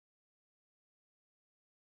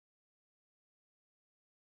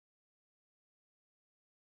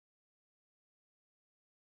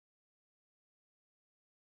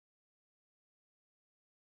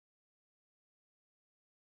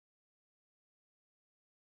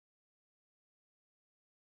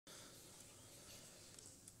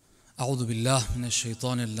أعوذ بالله من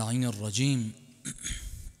الشيطان اللعين الرجيم.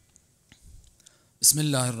 بسم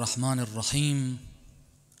الله الرحمن الرحيم.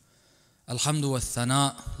 الحمد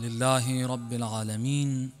والثناء لله رب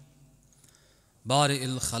العالمين بارئ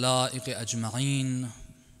الخلائق أجمعين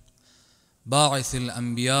باعث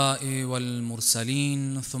الأنبياء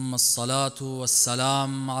والمرسلين، ثم الصلاة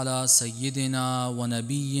والسلام على سيدنا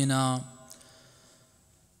ونبينا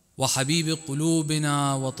وحبيب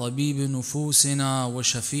قلوبنا وطبيب نفوسنا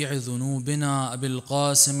وشفيع ذنوبنا أبي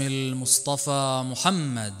القاسم المصطفى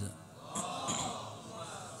محمد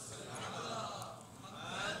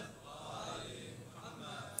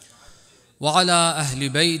وعلى أهل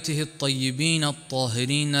بيته الطيبين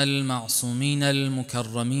الطاهرين المعصومين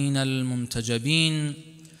المكرمين المنتجبين،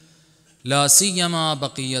 لا سيما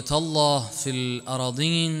بقية الله في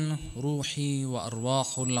الأراضين، روحي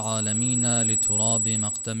وأرواح العالمين لتراب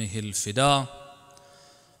مقدمه الفداء،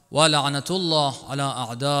 ولعنة الله على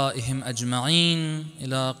أعدائهم أجمعين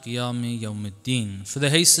إلى قيام يوم الدين. For the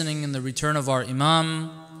hastening and the return of our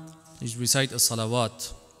Imam, please recite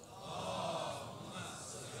as-salawat.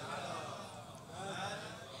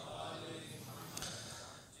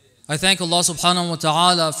 I thank Allah subhanahu wa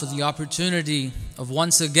ta'ala for the opportunity of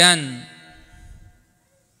once again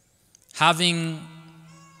having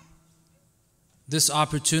this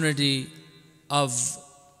opportunity of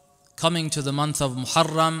coming to the month of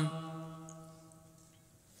Muharram,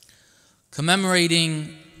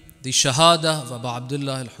 commemorating the Shahada of Abu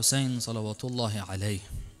Abdullah Al-Hussain salawatullahi alayhi.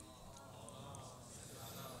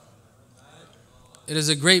 It is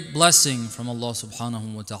a great blessing from Allah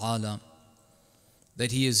subhanahu wa ta'ala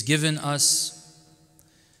that He has given us,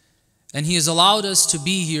 and He has allowed us to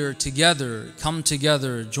be here together, come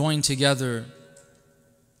together, join together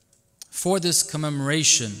for this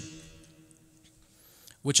commemoration,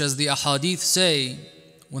 which, as the ahadith say,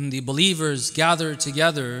 when the believers gather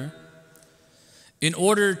together in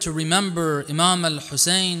order to remember Imam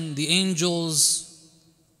al-Hussain, the angels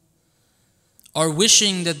are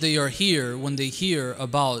wishing that they are here when they hear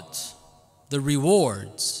about the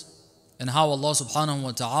rewards and how Allah subhanahu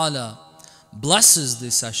wa ta'ala blesses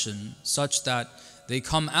this session such that they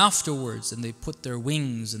come afterwards and they put their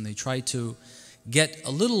wings and they try to get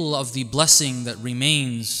a little of the blessing that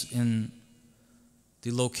remains in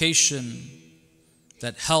the location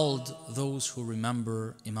that held those who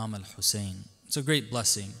remember Imam al-Hussain. It's a great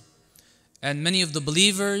blessing. And many of the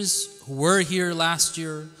believers who were here last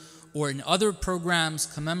year or in other programs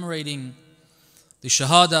commemorating the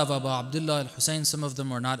Shahada of Abu Abdullah Al-Hussain, some of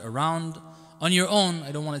them are not around. On your own,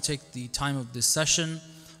 I don't want to take the time of this session,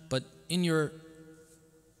 but in your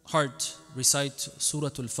heart, recite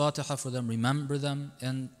Surah Al-Fatiha for them, remember them,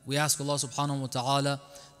 and we ask Allah subhanahu wa ta'ala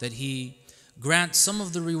that He grant some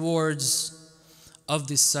of the rewards of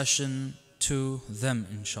this session to them,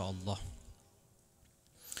 inshaAllah.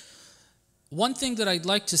 One thing that I'd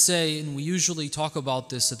like to say, and we usually talk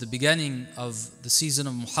about this at the beginning of the season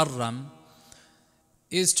of Muharram,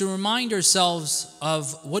 is to remind ourselves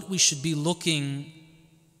of what we should be looking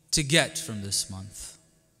to get from this month.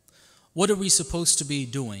 What are we supposed to be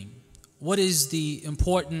doing? What is the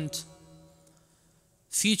important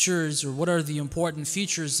features, or what are the important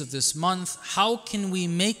features of this month? How can we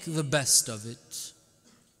make the best of it?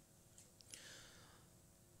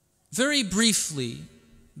 Very briefly,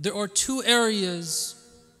 there are two areas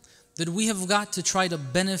that we have got to try to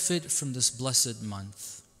benefit from this blessed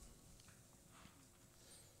month.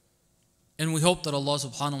 And we hope that Allah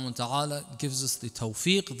subhanahu wa ta'ala gives us the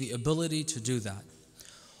tawfiq, the ability to do that.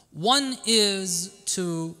 One is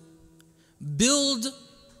to build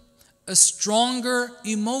a stronger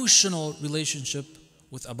emotional relationship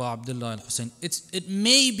with Abu Abdullah Al-Hussain. It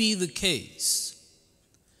may be the case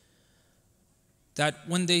that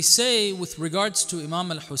when they say with regards to Imam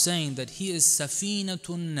Al-Hussain that he is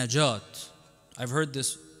Safinatun Najat, I've heard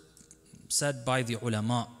this said by the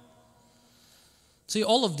ulama. See,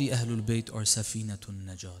 all of the Ahlul Bayt are Safinatun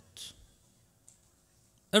Najat.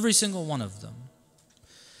 Every single one of them.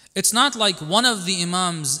 It's not like one of the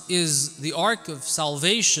Imams is the ark of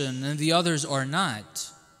salvation and the others are not.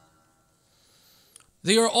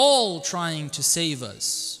 They are all trying to save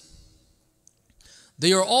us.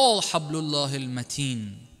 They are all Hablullah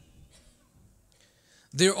al-Mateen.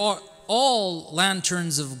 They are all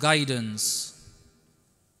lanterns of guidance.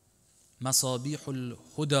 Masabihul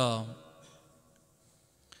Huda.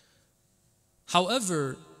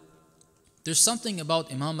 However, there's something about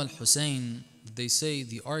Imam al-Hussain. They say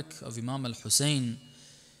the ark of Imam al-Hussain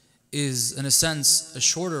is, in a sense, a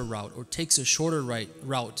shorter route, or takes a shorter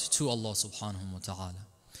route to Allah subhanahu wa ta'ala.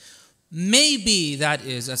 Maybe that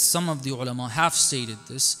is, as some of the ulama have stated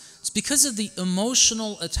this, it's because of the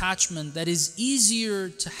emotional attachment that is easier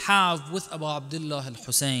to have with Abu Abdullah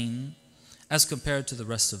al-Hussain as compared to the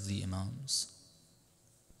rest of the Imams.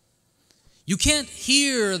 You can't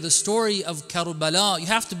hear the story of Karbala. You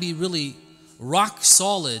have to be really rock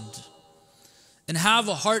solid and have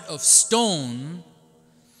a heart of stone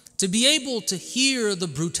to be able to hear the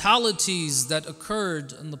brutalities that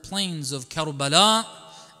occurred in the plains of Karbala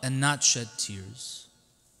and not shed tears.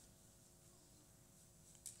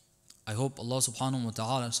 I hope Allah subhanahu wa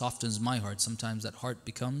ta'ala softens my heart. Sometimes that heart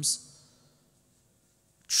becomes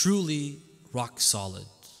truly rock solid.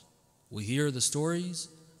 We hear the stories,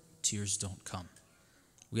 tears don't come.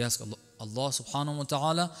 We ask Allah subhanahu wa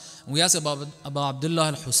ta'ala, and we ask Abu Abdullah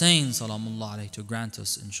al-Hussain salamullah alayhi to grant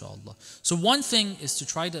us inshallah. So one thing is to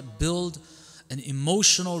try to build an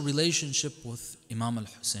emotional relationship with Imam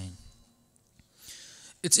al-Hussain.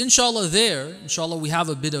 It's inshallah there, inshallah we have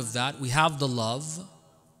a bit of that, we have the love,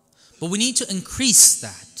 but we need to increase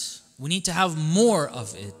that. We need to have more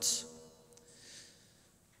of it.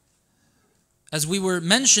 As we were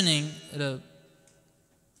mentioning at a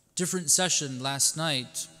different session last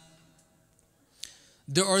night,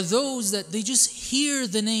 there are those that they just hear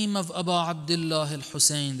the name of Abu Abdullah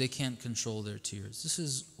al-Hussain, they can't control their tears. This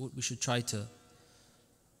is what we should try to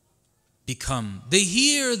become. They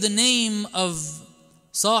hear the name of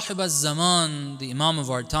Sahib al-Zaman, the Imam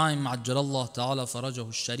of our time, Ajjalallah ta'ala farajahu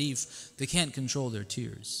al-Sharif, they can't control their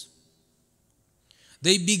tears.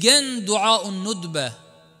 They begin Du'a al-Nudbah,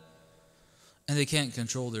 and they can't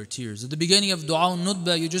control their tears. At the beginning of Du'a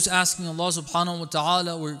al-Nudbah, you're just asking Allah subhanahu wa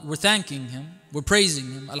ta'ala, we're thanking Him, we're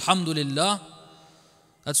praising Him, Alhamdulillah.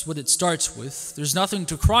 That's what it starts with. There's nothing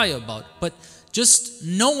to cry about. But just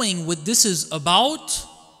knowing what this is about,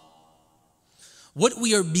 what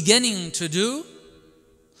we are beginning to do,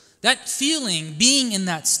 that feeling, being in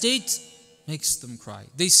that state, makes them cry.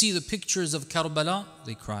 They see the pictures of Karbala,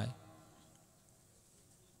 they cry.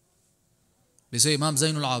 They say Imam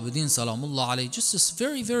Zainul Abidin salamullah alayhi, just this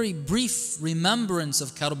very, very brief remembrance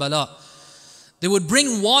of Karbala. They would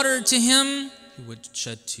bring water to him, he would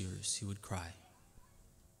shed tears, he would cry.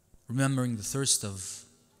 Remembering the thirst of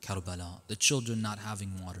Karbala, the children not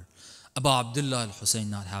having water, Abu Abdullah al-Hussain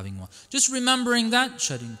not having water. Just remembering that,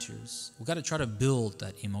 shedding tears. We've got to try to build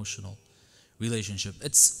that emotional relationship.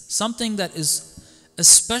 It's something that is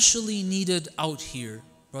especially needed out here,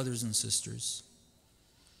 brothers and sisters.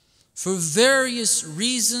 For various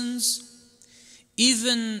reasons,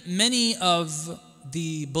 even many of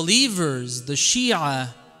the believers, the Shia,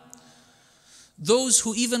 those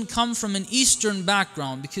who even come from an Eastern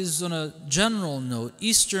background, because on a general note,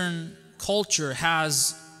 Eastern culture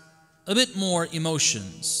has a bit more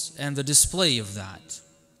emotions and the display of that.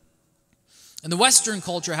 And the Western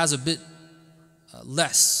culture has a bit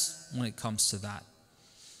less when it comes to that.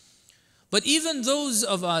 But even those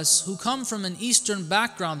of us who come from an Eastern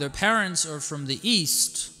background, their parents are from the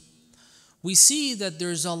East, we see that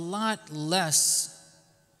there's a lot less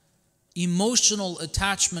emotional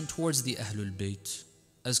attachment towards the Ahlul Bayt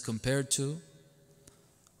as compared to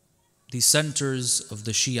the centers of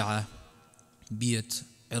the Shia, be it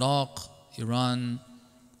Iraq, Iran,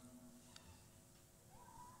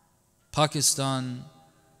 Pakistan,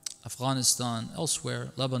 Afghanistan,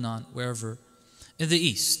 elsewhere, Lebanon, wherever, in the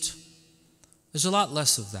East. There's a lot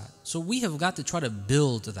less of that. So we have got to try to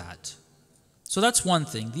build that. So that's one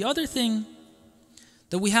thing. The other thing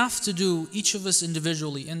that we have to do, each of us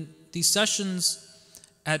individually, and these sessions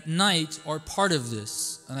at night are part of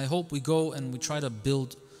this, and I hope we go and we try to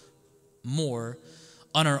build more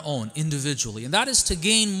on our own, individually, and that is to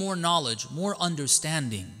gain more knowledge, more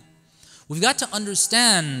understanding. We've got to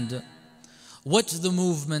understand what the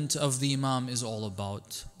movement of the Imam is all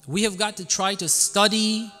about. We have got to try to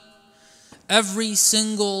study every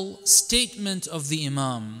single statement of the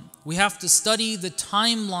Imam. We have to study the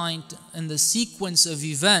timeline and the sequence of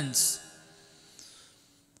events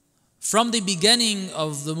from the beginning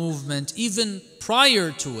of the movement, even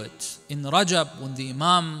prior to it. In Rajab, when the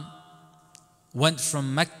Imam went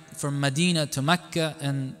from Medina to Mecca,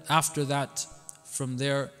 and after that from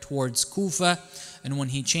there towards Kufa, and when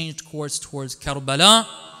he changed course towards Karbala,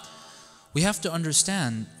 we have to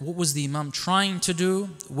understand what was the Imam trying to do,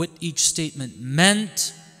 what each statement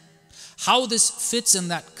meant, how this fits in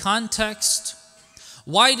that context.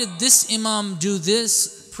 Why did this Imam do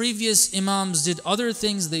this? Previous Imams did other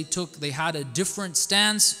things. They had a different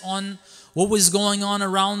stance on what was going on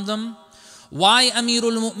around them. Why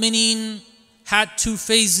Amirul Mu'mineen had two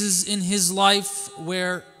phases in his life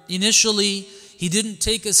where initially he didn't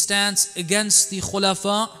take a stance against the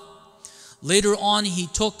Khulafa. Later on he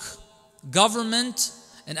took government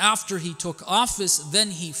and after he took office,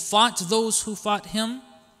 then he fought those who fought him.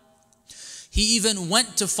 He even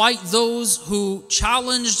went to fight those who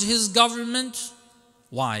challenged his government.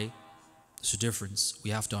 Why? There's a difference we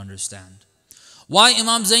have to understand. Why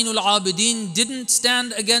Imam Zainul Abidin didn't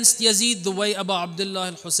stand against Yazid the way Abu Abdullah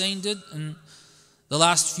al-Hussain did in the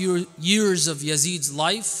last few years of Yazid's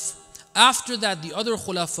life. After that, the other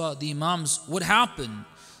khulafa, the imams, what happened?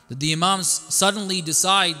 Did the imams suddenly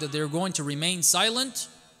decide that they're going to remain silent?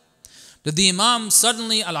 Did the imams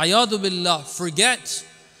suddenly, al-ayadu billah, forget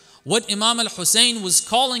what Imam al-Hussain was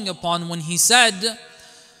calling upon when he said,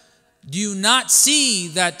 do you not see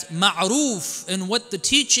that ma'roof and what the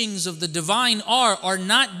teachings of the divine are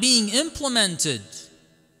not being implemented?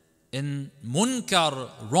 And munkar,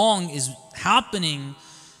 wrong, is happening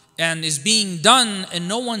and is being done and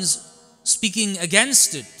no one's speaking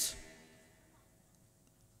against it.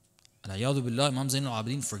 Al-ayadu billah, Imam Zain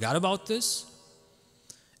al-Abidin forgot about this.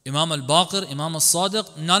 Imam al-Baqir, Imam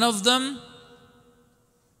al-Sadiq, none of them.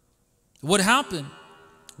 What happened?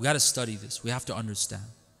 We got to study this. We have to understand.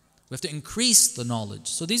 We have to increase the knowledge.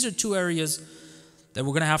 So these are two areas that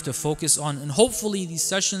we're going to have to focus on. And hopefully these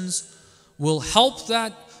sessions will help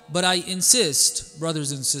that. But I insist,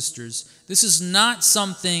 brothers and sisters, this is not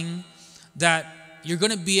something that you're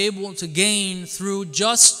going to be able to gain through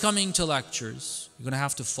just coming to lectures. You're going to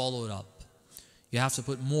have to follow it up. You have to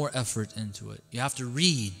put more effort into it. You have to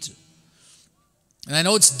read. And I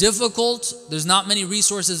know it's difficult. There's not many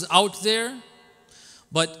resources out there.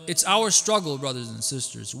 But it's our struggle, brothers and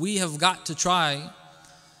sisters. We have got to try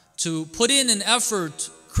to put in an effort,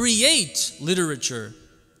 create literature.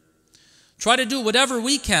 Try to do whatever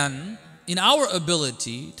we can in our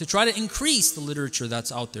ability to try to increase the literature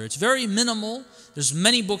that's out there. It's very minimal. There's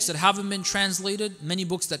many books that haven't been translated, many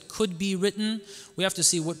books that could be written. We have to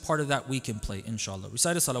see what part of that we can play, inshallah.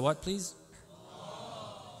 Recite a salawat, please.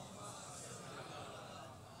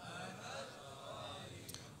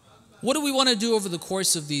 What do we want to do over the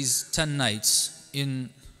course of these 10 nights in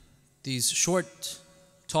these short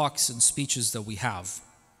talks and speeches that we have?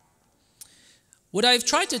 What I've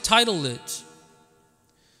tried to title it,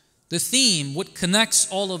 the theme, what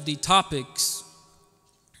connects all of the topics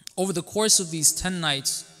over the course of these 10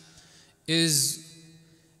 nights is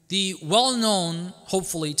the well-known,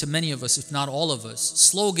 hopefully to many of us, if not all of us,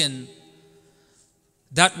 slogan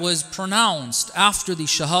that was pronounced after the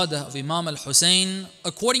Shahada of Imam al-Hussain,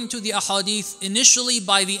 according to the ahadith, initially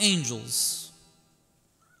by the angels.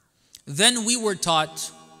 Then we were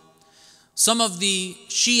taught, some of the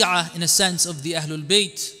Shia, in a sense, of the Ahlul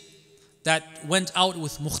Bayt, that went out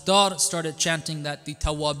with Mukhtar, started chanting that, the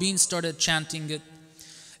Tawabin started chanting it.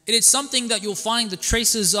 It is something that you'll find the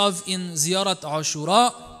traces of in Ziyarat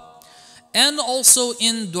Ashura, and also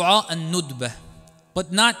in Dua al-Nudbah.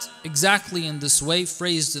 But not exactly in this way,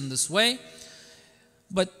 phrased in this way,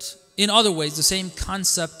 but in other ways the same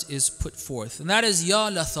concept is put forth. And that is Ya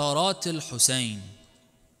Litharat Al-Hussain.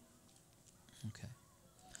 Okay.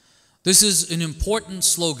 This is an important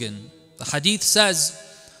slogan. The hadith says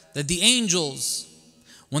that the angels,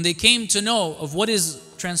 when they came to know of what is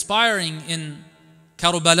transpiring in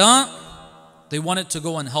Karbala, they wanted to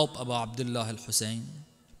go and help Abu Abdullah al-Hussain.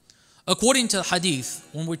 According to the hadith,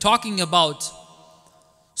 when we're talking about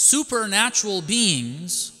supernatural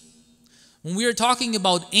beings, when we are talking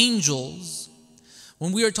about angels,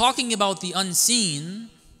 when we are talking about the unseen,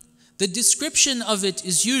 the description of it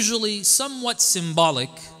is usually somewhat symbolic.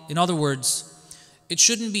 In other words, it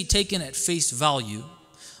shouldn't be taken at face value.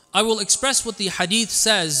 I will express what the hadith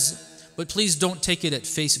says, but please don't take it at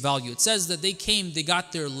face value. It says that they came, they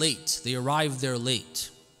got there late, they arrived there late.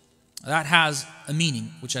 That has a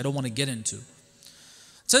meaning, which I don't want to get into.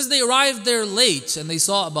 It says they arrived there late and they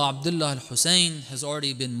saw Abu Abdullah al-Hussain has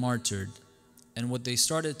already been martyred. And what they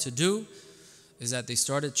started to do is that they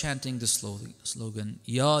started chanting the slogan,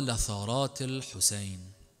 Ya Litharat Al-Hussain.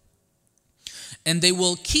 And they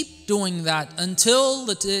will keep doing that until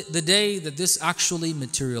the day that this actually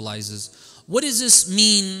materializes. What does this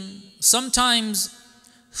mean? Sometimes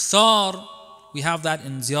Thar, we have that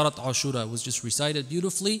in Ziyarat Ashura, it was just recited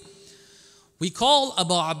beautifully. We call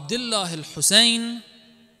Abu Abdullah al-Hussain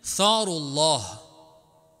Tharullah.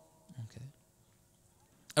 Okay.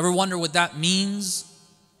 Ever wonder what that means?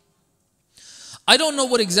 I don't know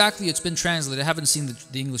what exactly it's been translated. I haven't seen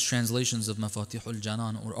the English translations of Mafatihul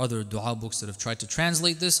Janan or other dua books that have tried to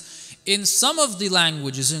translate this. In some of the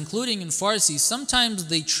languages, including in Farsi, sometimes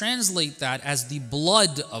they translate that as the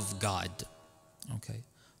blood of God. Okay.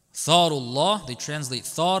 Tharullah, they translate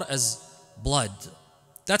Thar as blood.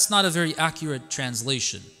 That's not a very accurate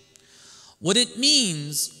translation. What it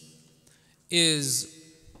means is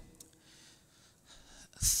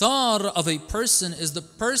Thar of a person is the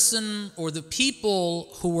person or the people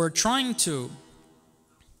who were trying to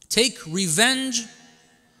take revenge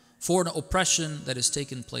for an oppression that has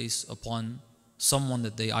taken place upon someone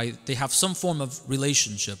that they have some form of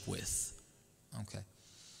relationship with. Okay.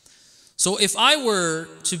 So if I were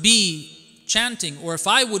to be chanting, or if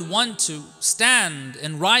I would want to stand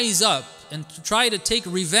and rise up and to try to take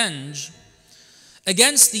revenge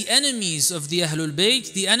against the enemies of the Ahlul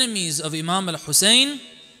Bayt, the enemies of Imam al-Hussain,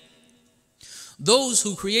 those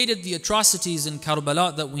who created the atrocities in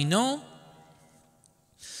Karbala that we know,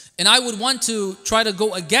 and I would want to try to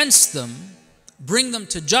go against them, bring them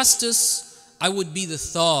to justice, I would be the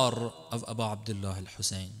thar of Abu Abdullah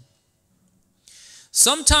al-Hussain.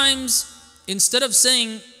 Sometimes, instead of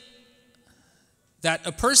saying that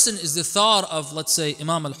a person is the thar of, let's say,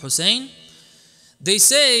 Imam al-Hussain, they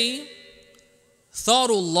say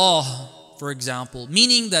Tharullah, for example,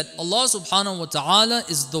 meaning that Allah subhanahu wa ta'ala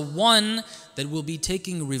is the one that will be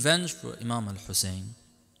taking revenge for Imam al-Hussain.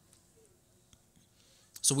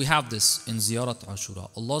 So we have this in Ziyarat Ashura.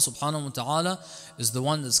 Allah subhanahu wa ta'ala is the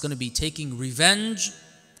one that's going to be taking revenge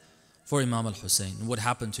for Imam al-Hussain and what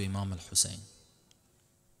happened to Imam al-Hussain.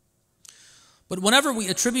 But whenever we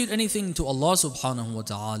attribute anything to Allah subhanahu wa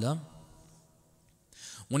ta'ala,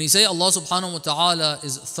 when you say Allah subhanahu wa ta'ala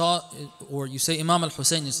is or you say Imam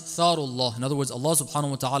al-Hussain is Tharullah, in other words, Allah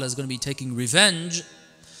subhanahu wa ta'ala is going to be taking revenge,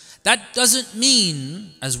 that doesn't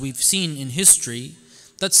mean, as we've seen in history,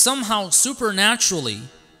 that somehow supernaturally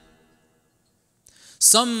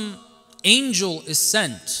some angel is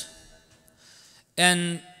sent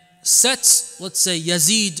and sets, let's say,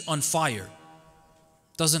 Yazid on fire.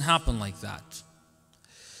 Doesn't happen like that.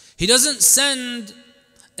 He doesn't send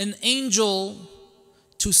an angel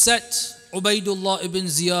to set Ubaidullah ibn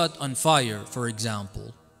Ziyad on fire, for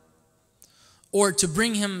example, or to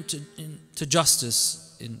bring him to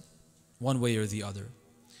justice in one way or the other.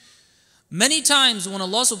 Many times when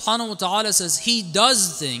Allah subhanahu wa ta'ala says He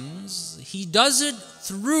does things, He does it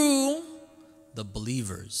through the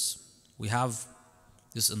believers. We have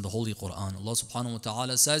this in the Holy Quran. Allah subhanahu wa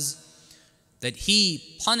ta'ala says that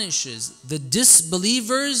He punishes the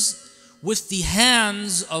disbelievers with the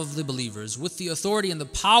hands of the believers, with the authority and the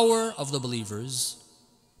power of the believers.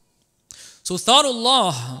 So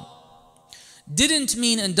Tharullah didn't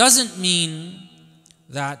mean and doesn't mean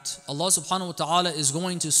that Allah subhanahu wa ta'ala is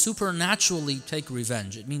going to supernaturally take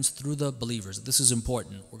revenge. It means through the believers. This is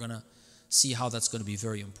important. We're going to see how that's going to be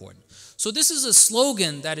very important. So this is a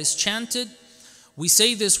slogan that is chanted. We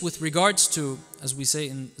say this with regards to, as we say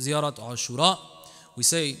in Ziyarat Ashura, we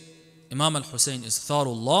say Imam al-Hussain is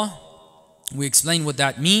Tharullah. We explain what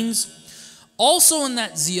that means. Also in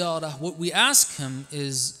that ziyarah, what we ask him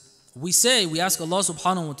is, we ask Allah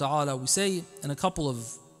subhanahu wa ta'ala, we say in a couple of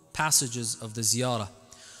passages of the ziyarah,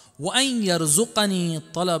 وَأَنْ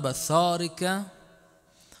يَرْزُقَنِي طَلَبَ ثَارِكَ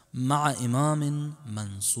مَعَ إِمَامٍ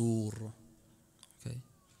مَنْصُورٍ. Okay.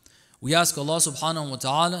 We ask Allah subhanahu wa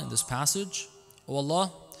ta'ala in this passage, O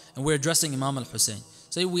Allah, and we're addressing Imam al-Hussain.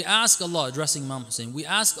 Say, we ask Allah, addressing Imam Hussain, we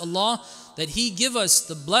ask Allah that He give us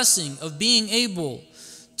the blessing of being able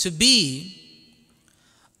to be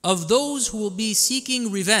of those who will be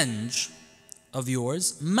seeking revenge of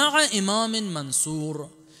yours, مَعَ إِمَامٍ مَنْصُورٍ,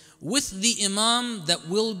 with the Imam that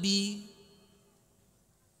will be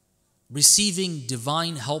receiving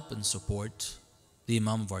divine help and support, the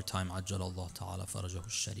Imam of our time, عَجَّلَ اللَّهُ تَعَالَى فَرَجَهُ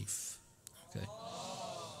الشَّرِيفِ. Okay.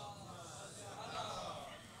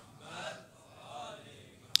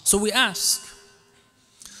 So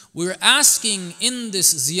we're asking in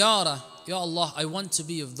this ziyarah, Ya Allah, I want to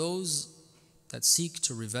be of those that seek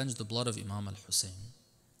to revenge the blood of Imam al-Hussain.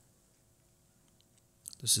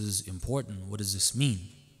 This is important. What does this mean?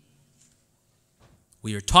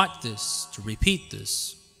 We are taught this, to repeat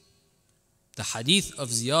this. The hadith of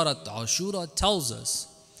Ziyarat Ashura tells us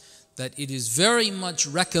that it is very much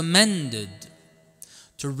recommended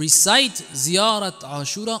to recite Ziyarat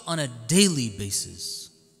Ashura on a daily basis.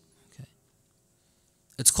 Okay.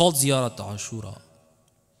 It's called Ziyarat Ashura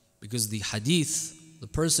because the hadith, the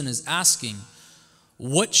person is asking,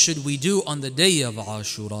 what should we do on the day of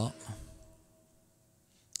Ashura?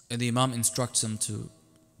 And the Imam instructs him to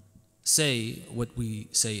say what we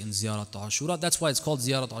say in Ziyarat Ashura. That's why it's called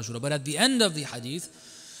Ziyarat Ashura. But at the end of the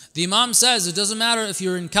hadith, the Imam says it doesn't matter if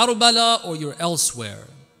you're in Karbala or you're elsewhere.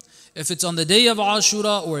 If it's on the day of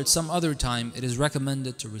Ashura or at some other time, it is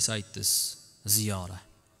recommended to recite this ziyarah.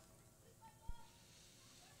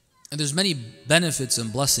 And there's many benefits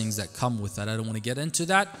and blessings that come with that. I don't want to get into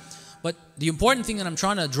that. But the important thing that I'm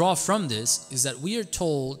trying to draw from this is that we are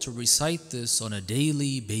told to recite this on a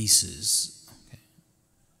daily basis. Okay.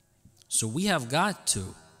 So we have got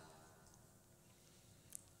to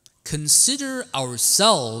consider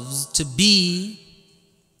ourselves to be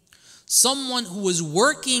someone who is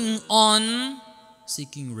working on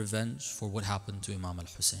seeking revenge for what happened to Imam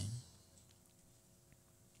al-Hussain.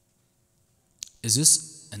 Is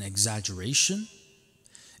this an exaggeration?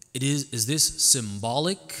 Is this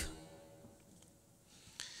symbolic?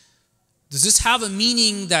 Does this have a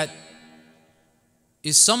meaning that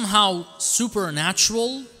is somehow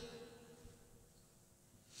supernatural?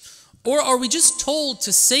 Or are we just told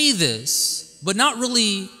to say this, but not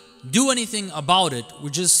really do anything about it? We're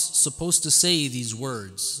just supposed to say these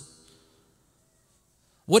words.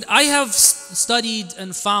 What I have studied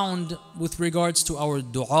and found with regards to our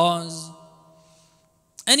du'as,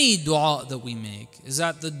 any dua that we make, is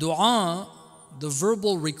that the dua, the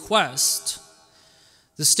verbal request,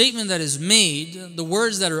 the statement that is made, the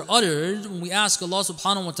words that are uttered, when we ask Allah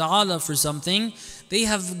subhanahu wa ta'ala for something, they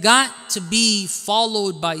have got to be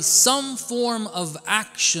followed by some form of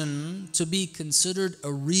action to be considered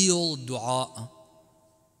a real dua.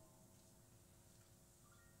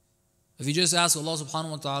 If you just ask Allah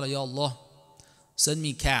subhanahu wa ta'ala, Ya Allah, send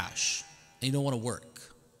me cash, and you don't want to work,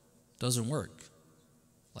 it doesn't work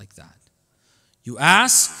like that. You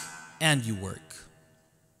ask and you work.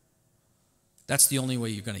 That's the only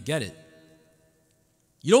way you're going to get it.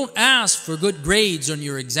 You don't ask for good grades on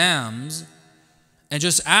your exams and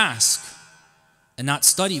just ask and not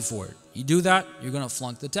study for it. You do that, you're going to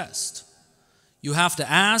flunk the test. You have to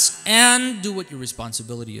ask and do what your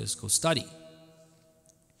responsibility is. Go study.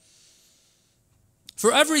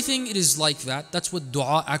 For everything, it is like that. That's what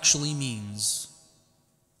dua actually means.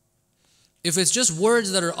 If it's just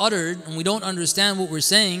words that are uttered and we don't understand what we're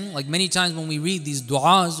saying, like many times when we read these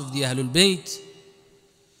du'as of the Ahlul Bayt,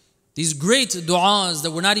 these great du'as that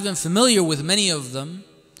we're not even familiar with, many of them,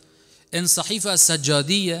 in Sahifa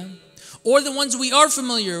Sajjadiyya, or the ones we are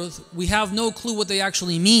familiar with, we have no clue what they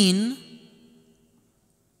actually mean.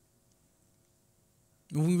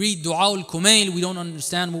 When we read Du'a al-Kumail, we don't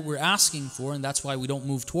understand what we're asking for, and that's why we don't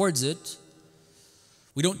move towards it.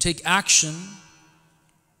 We don't take action.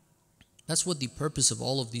 That's what the purpose of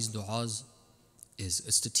all of these du'as is.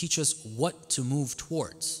 It's to teach us what to move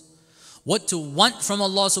towards, what to want from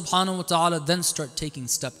Allah subhanahu wa ta'ala, then start taking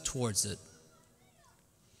step towards it.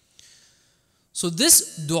 So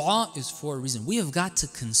this dua is for a reason. We have got to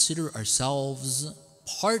consider ourselves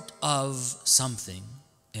part of something,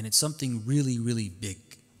 and it's something really, really big,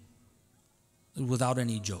 without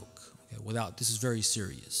any joke. Okay, this is very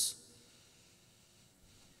serious.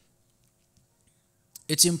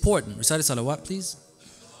 It's important. Recite a salawat, please.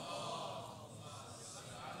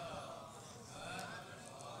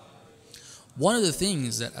 One of the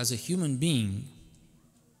things that as a human being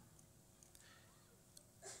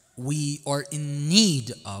we are in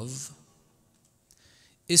need of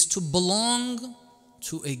is to belong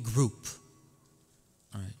to a group.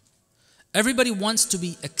 All right. Everybody wants to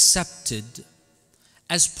be accepted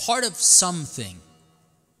as part of something,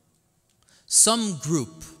 some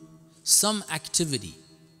group, some activity.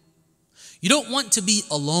 You don't want to be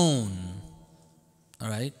alone. All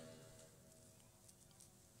right?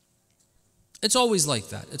 It's always like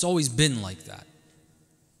that. It's always been like that.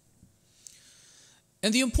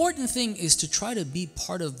 And the important thing is to try to be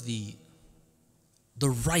part of the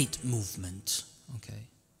right movement, okay?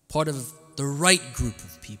 Part of the right group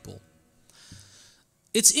of people.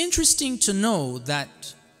 It's interesting to know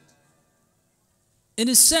that, in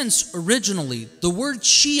a sense, originally, the word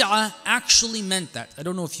Shia actually meant that. I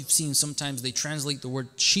don't know if you've seen, sometimes they translate the word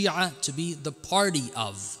Shia to be the party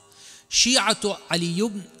of. Shi'atu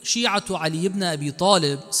Ali ibn Abi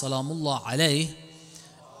Talib, salamullah alayh,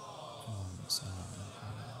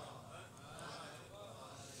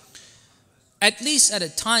 at least at a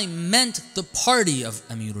time meant the party of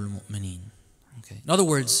Amirul Mu'mineen. Okay. In other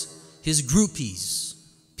words, his groupies,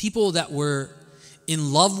 people that were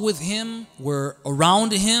in love with him, were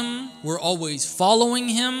around him, were always following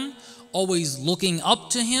him, always looking up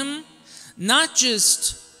to him, not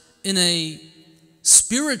just in a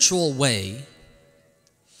spiritual way,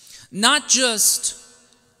 not just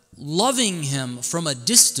loving him from a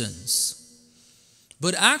distance,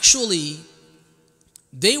 but actually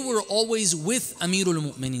they were always with Amirul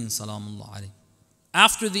Mu'mineen salamullah alayhi.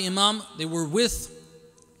 After the Imam, they were with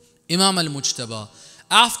Imam al-Mujtaba.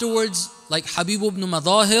 Afterwards, like Habib ibn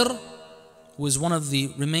Madahir, who was one of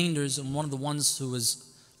the remainders and one of the ones who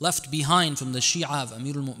was left behind from the Shia of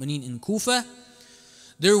Amirul Mu'mineen in Kufa,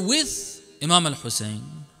 they're with Imam al-Hussain.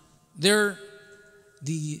 They're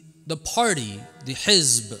the party, the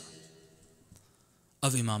hizb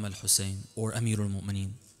of Imam al-Hussain or Amirul Mu'mineen.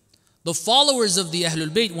 The followers of the Ahlul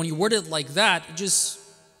Bayt, when you word it like that, it just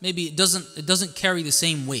maybe it doesn't carry the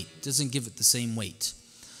same weight, it doesn't give it the same weight.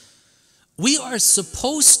 We are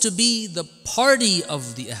supposed to be the party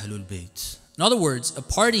of the Ahlul Bayt. In other words, a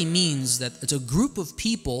party means that it's a group of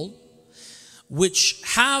people which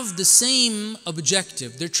have the same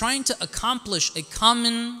objective. They're trying to accomplish a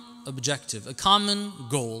common objective, a common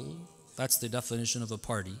goal. That's the definition of a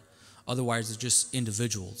party. Otherwise, it's just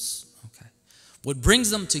individuals. Okay. What brings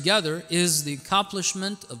them together is the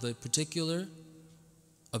accomplishment of a particular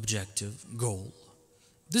objective, goal.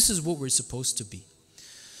 This is what we're supposed to be.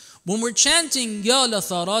 When we're chanting Ya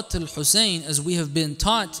Litharat Al-Hussain, as we have been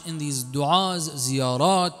taught in these du'as,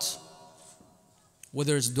 ziyarat,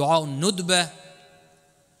 whether it's du'a nudbah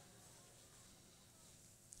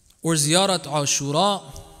or ziyarat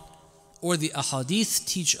ashura, or the ahadith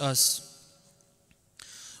teach us,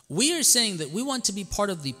 we are saying that we want to be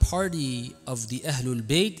part of the party of the Ahlul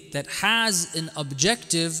Bayt that has an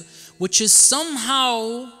objective which is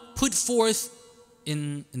somehow put forth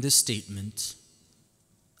in this statement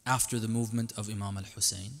after the movement of Imam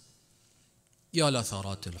al-Hussain. Ya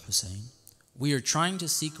Litharat Al-Hussain. We are trying to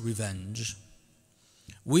seek revenge.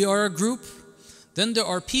 We are a group. Then there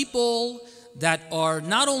are people that are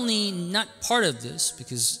not only not part of this,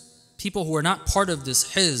 because people who are not part of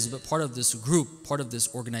this hizb, but part of this group, part of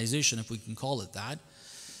this organization, if we can call it that,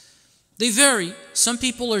 they vary. Some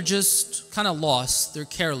people are just kind of lost. They're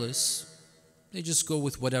careless. They just go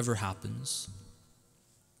with whatever happens.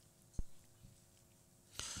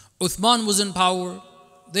 Uthman was in power.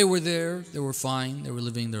 They were there. They were fine. They were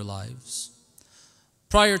living their lives.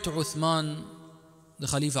 Prior to Uthman, the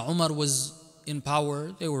Khalifa Umar was in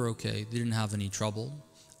power. They were okay. They didn't have any trouble.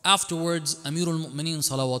 Afterwards, Amirul Mu'mineen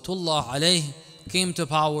Salawatullah alayhi came to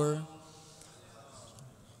power.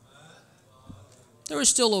 They were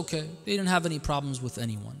still okay. They didn't have any problems with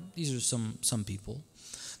anyone. These are some people.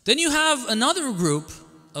 Then you have another group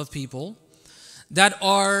of people that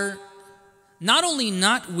are not only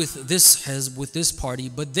not with this hizb, with this party,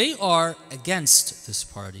 but they are against this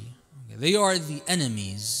party. They are the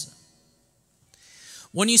enemies.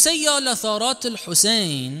 When you say Ya Litharat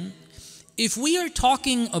Al-Hussain, if we are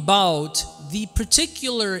talking about the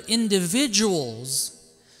particular individuals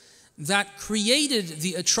that created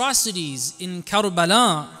the atrocities in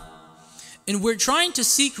Karbala, and we're trying to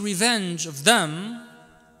seek revenge of them,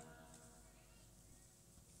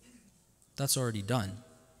 that's already done.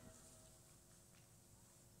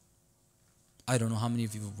 I don't know how many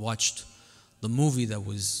of you have watched the movie that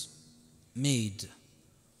was made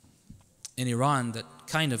in Iran that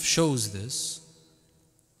kind of shows this.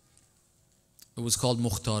 It was called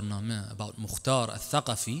Mukhtar Nameh, about Mukhtar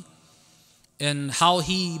al-Thaqafi, and how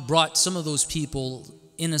he brought some of those people,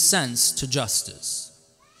 in a sense, to justice.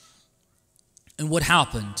 And what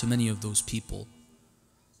happened to many of those people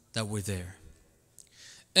that were there.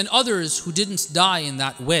 And others who didn't die in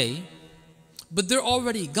that way, but they're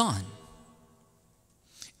already gone.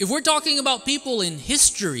 If we're talking about people in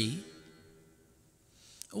history,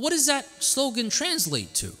 what does that slogan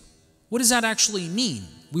translate to? What does that actually mean?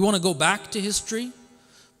 We want to go back to history,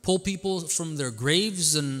 pull people from their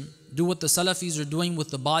graves and do what the Salafis are doing with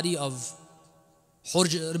the body of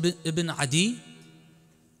Hurj ibn Adi?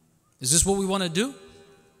 Is this what we want to do?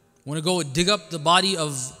 Want to go dig up the body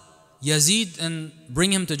of Yazid and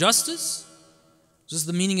bring him to justice? Is this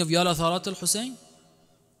the meaning of Ya Litharat Al-Hussain?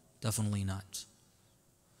 Definitely not.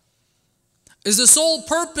 Is the sole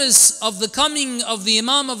purpose of the coming of the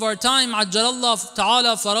Imam of our time, Ajjalallah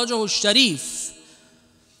Ta'ala Farajahu Sharif,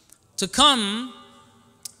 to come,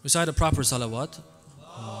 recite a proper salawat,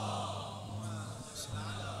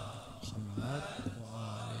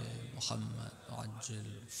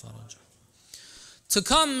 to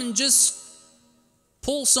come and just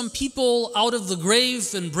pull some people out of the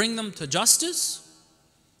grave and bring them to justice?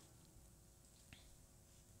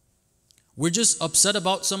 We're just upset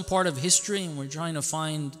about some part of history and we're trying to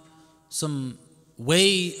find some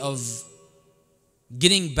way of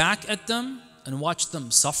getting back at them and watch them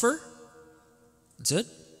suffer? That's it?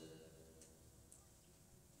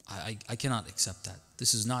 I cannot accept that.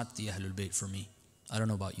 This is not the Ahlul Bayt for me. I don't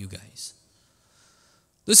know about you guys.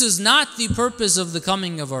 This is not the purpose of the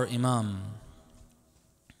coming of our Imam.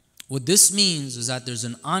 What this means is that there's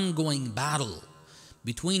an ongoing battle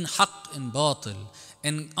between haqq and batil,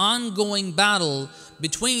 an ongoing battle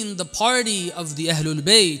between the party of the Ahlul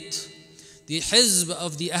Bayt, the hizb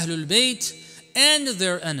of the Ahlul Bayt, and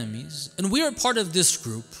their enemies. And we are part of this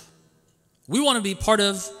group. We want to be part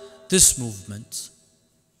of this movement.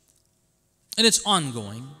 And it's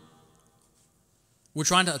ongoing. We're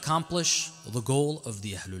trying to accomplish the goal of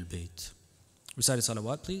the Ahlul Bayt. Recite a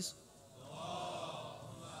salawat, please.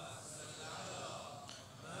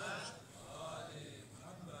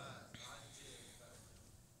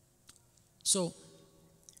 So,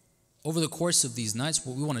 over the course of these nights,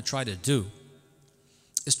 what we want to try to do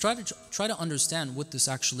is try to understand what this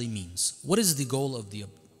actually means. What is the goal of the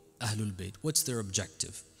Ahlul Bayt? What's their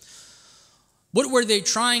objective? What were they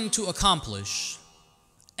trying to accomplish?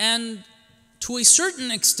 And to a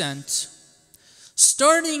certain extent,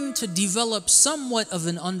 starting to develop somewhat of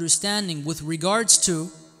an understanding with regards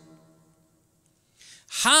to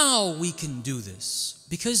how we can do this.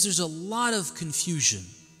 Because there's a lot of confusion.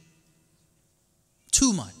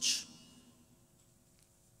 Too much.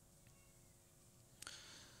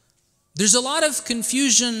 There's a lot of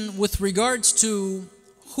confusion with regards to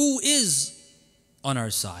who is on our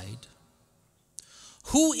side,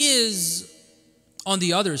 who is on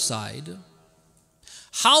the other side,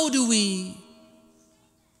 how do we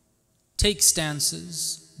take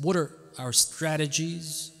stances, what are our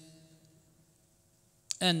strategies,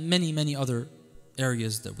 and many, many other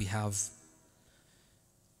areas that we have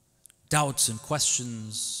doubts and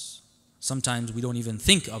questions. Sometimes we don't even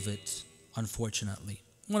think of it, unfortunately.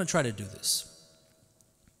 I want to try to do this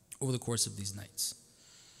over the course of these nights.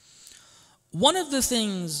 One of the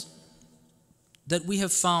things that we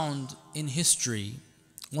have found in history,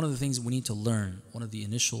 one of the things we need to learn, one of the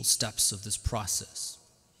initial steps of this process.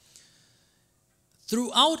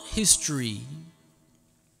 Throughout history,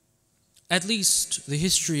 at least the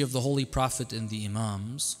history of the Holy Prophet and the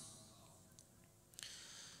Imams,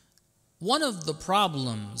 one of the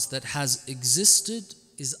problems that has existed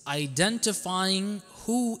is identifying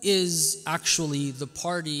who is actually the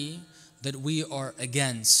party that we are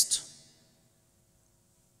against.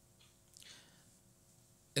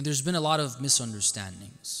 And there's been a lot of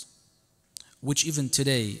misunderstandings, which even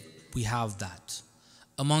today we have that.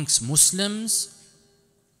 Amongst Muslims,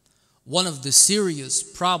 one of the serious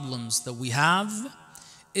problems that we have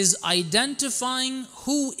is identifying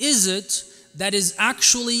who is it that is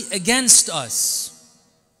actually against us.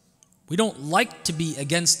 We don't like to be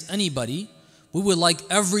against anybody. We would like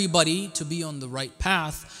everybody to be on the right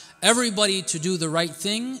path, everybody to do the right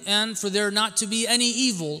thing, and for there not to be any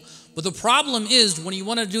evil. But the problem is, when you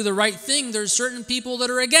want to do the right thing, there's certain people that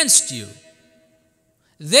are against you.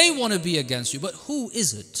 They want to be against you, but who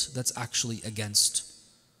is it that's actually against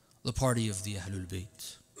the party of the Ahlul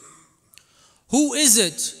Bayt? Who is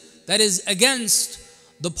it that is against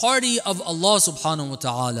the party of Allah subhanahu wa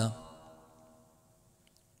ta'ala?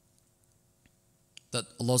 That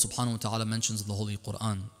Allah subhanahu wa ta'ala mentions in the Holy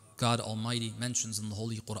Quran. God Almighty mentions in the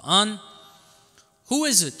Holy Quran. Who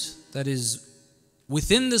is it that is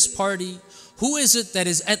within this party? Who is it that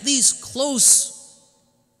is at least close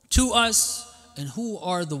to us? And who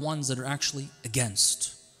are the ones that are actually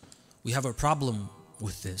against? We have a problem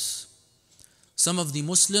with this. Some of the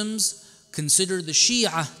Muslims consider the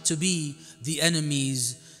Shia to be the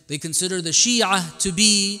enemies. They consider the Shia to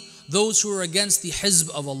be those who are against the Hizb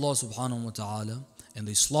of Allah subhanahu wa ta'ala. And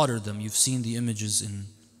they slaughter them. You've seen the images in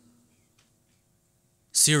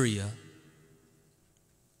Syria.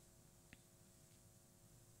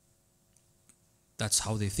 That's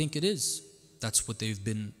how they think it is. That's what they've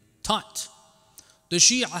been taught. The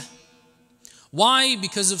Shia. Why?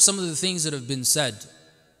 Because of some of the things that have been said.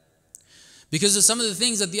 Because of some of the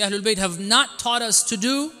things that the Ahlul Bayt have not taught us to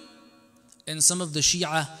do, and some of the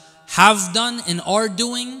Shia have done and are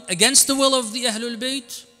doing against the will of the Ahlul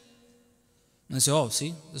Bayt. And they say, oh,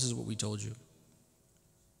 see, this is what we told you.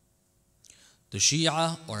 The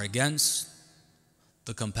Shia are against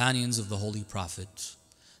the companions of the Holy Prophet.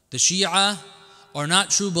 The Shia are not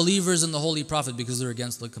true believers in the Holy Prophet because they're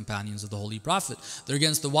against the companions of the Holy Prophet. They're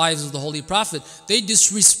against the wives of the Holy Prophet. They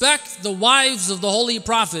disrespect the wives of the Holy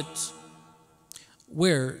Prophet.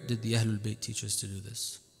 Where did the Ahlul Bayt teach us to do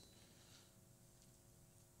this?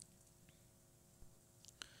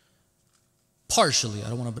 Partially. I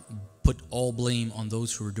don't want to put all blame on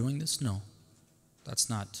those who are doing this. No, that's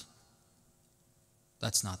not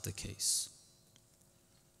the case.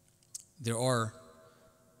 There are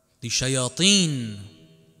the shayateen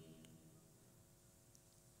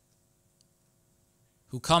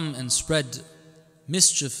who come and spread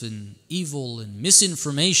mischief and evil and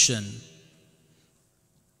misinformation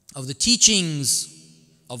of the teachings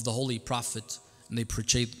of the Holy Prophet, and they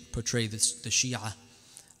portray the Shia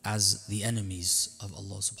as the enemies of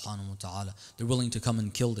Allah subhanahu wa ta'ala. They're willing to come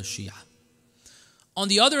and kill the Shia. On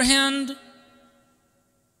the other hand,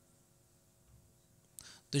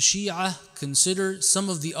 the Shia consider some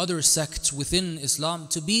of the other sects within Islam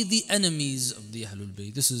to be the enemies of the Ahlul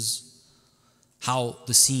Bayt. This is how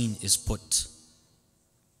the scene is put.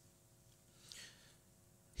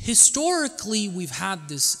 Historically, we've had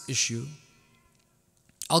this issue.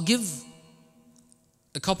 I'll give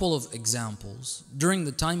a couple of examples during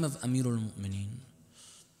the time of Amirul Mu'mineen.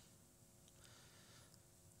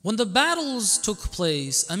 When the battles took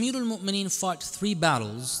place, Amirul Mu'mineen fought 3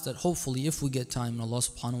 battles that hopefully, if we get time and Allah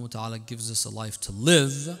subhanahu wa ta'ala gives us a life to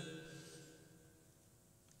live,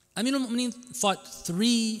 Amirul Mu'mineen fought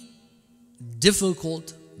 3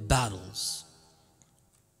 difficult battles.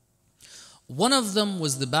 One of them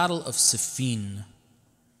was the Battle of Siffin.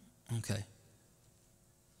 Okay.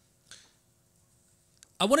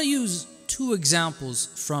 I want to use 2 examples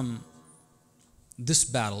from this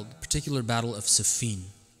battle, the particular Battle of Siffin.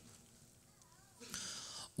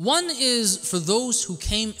 One is for those who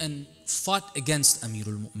came and fought against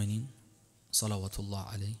Amirul Mu'mineen, salawatullah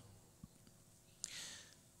alayhi.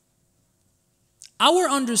 Our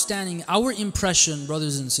understanding, our impression,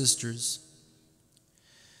 brothers and sisters,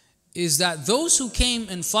 is that those who came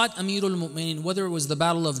and fought Amirul Mu'mineen, whether it was the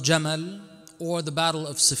Battle of Jamal, or the Battle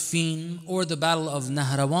of Siffin, or the Battle of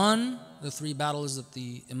Nahrawan, the 3 battles that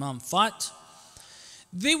the Imam fought,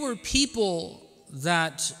 they were people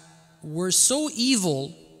that were so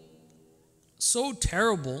evil, so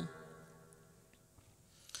terrible,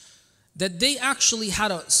 that they actually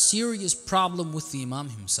had a serious problem with the Imam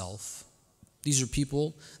himself. These are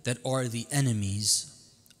people that are the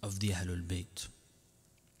enemies of the Ahlul Bayt.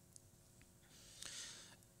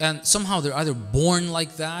 And somehow they're either born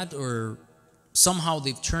like that, or somehow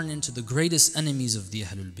they've turned into the greatest enemies of the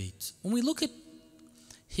Ahlul Bayt. When we look at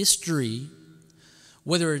history,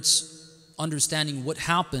 whether it's understanding what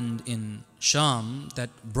happened in Sham that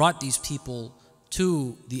brought these people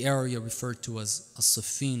to the area referred to as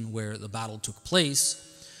Siffin, where the battle took place,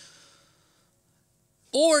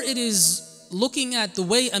 or it is looking at the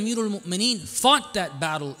way Amirul Mu'mineen fought that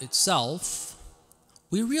battle itself,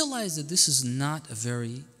 we realize that this is not a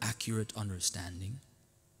very accurate understanding.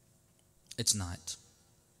 It's not.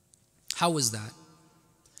 How is that?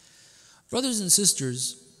 Brothers and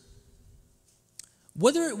sisters,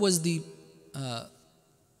 whether it was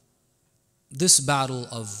this battle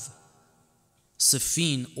of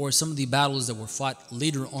Siffin or some of the battles that were fought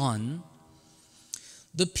later on,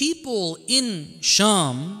 the people in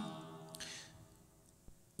Sham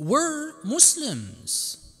were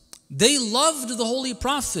Muslims. They loved the Holy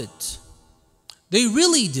Prophet. They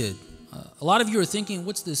really did. A lot of you are thinking,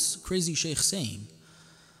 what's this crazy Shaykh saying?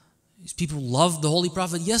 These people loved the Holy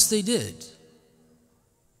Prophet. Yes, they did.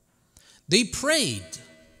 They prayed.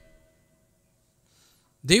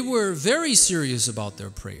 They were very serious about their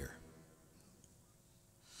prayer.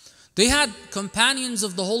 They had companions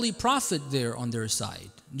of the Holy Prophet there on their side.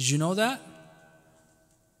 Did you know that?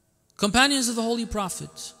 Companions of the Holy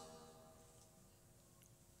Prophet.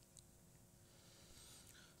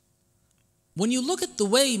 When you look at the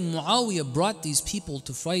way Muawiyah brought these people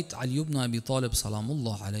to fight Ali ibn Abi Talib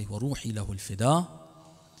salamullah alayhi wa ruhi lahu al-fida,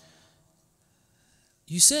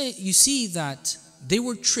 you see that they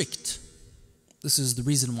were tricked. This is the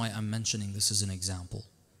reason why I'm mentioning this as an example.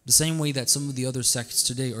 The same way that some of the other sects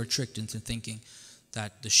today are tricked into thinking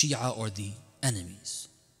that the Shia are the enemies.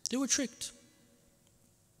 They were tricked.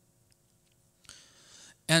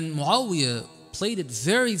 And Muawiyah played it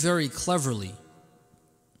very, very cleverly.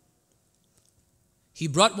 He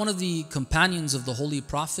brought one of the companions of the Holy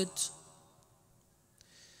Prophet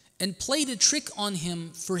and played a trick on him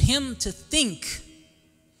for him to think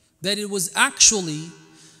that it was actually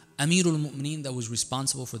Amirul Mu'mineen that was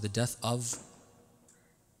responsible for the death of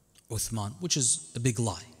Uthman, which is a big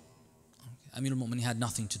lie. Amirul Mu'mineen had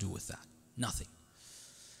nothing to do with that. Nothing.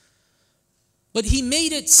 But he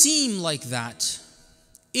made it seem like that,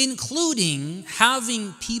 including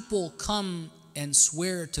having people come and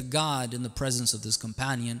swear to God in the presence of this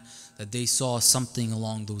companion that they saw something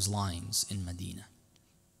along those lines in Medina.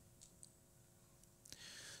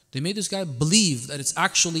 They made this guy believe that it's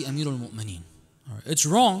actually Amirul Mu'mineen. It's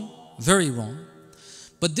wrong, very wrong.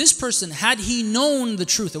 But this person, had he known the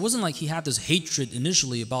truth, it wasn't like he had this hatred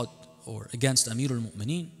initially about or against Amirul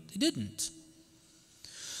Mu'mineen. They didn't.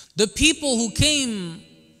 The people who came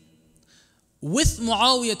with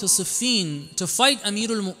Muawiyah to Siffin to fight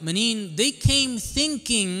Amirul Mu'mineen, they came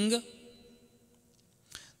thinking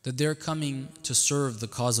that they're coming to serve the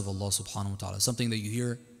cause of Allah subhanahu wa ta'ala. Something that you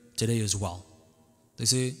hear today as well. They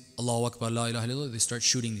say, Allahu Akbar, la ilaha illallah. They start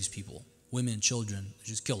shooting these people, women, children, they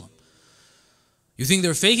just kill them. You think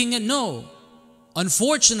they're faking it? No.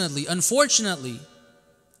 Unfortunately,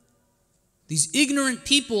 these ignorant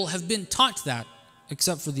people have been taught that,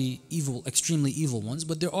 except for the evil, extremely evil ones.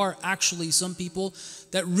 But there are actually some people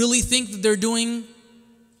that really think that they're doing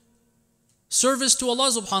service to Allah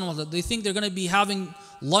subhanahu wa ta'ala. They think they're going to be having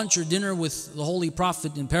lunch or dinner with the Holy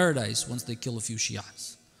Prophet in paradise once they kill a few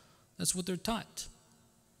Shias. That's what they're taught.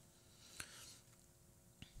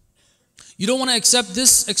 You don't want to accept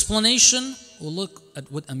this explanation? Well, look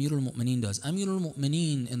at what Amir al-Mu'mineen does. Amir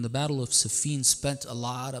al-Mu'mineen in the Battle of Siffin spent a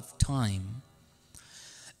lot of time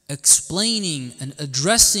explaining and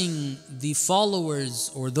addressing the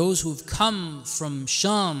followers or those who've come from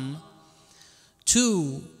Sham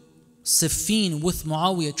to Siffin with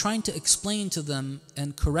Muawiyah, trying to explain to them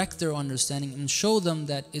and correct their understanding and show them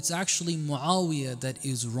that it's actually Muawiyah that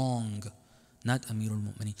is wrong, not Amir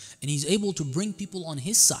al-Mu'mineen. And he's able to bring people on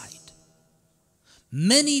his side.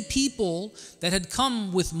 Many people that had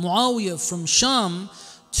come with Muawiyah from Sham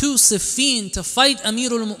to Siffin to fight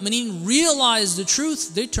Amir al-Mu'mineen realized the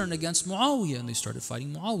truth. They turned against Muawiyah and they started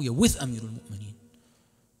fighting Muawiyah with Amir al-Mu'mineen.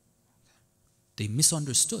 They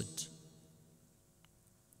misunderstood.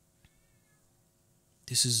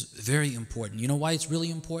 This is very important. You know why it's really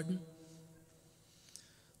important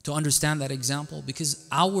to understand that example? Because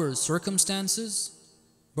our circumstances,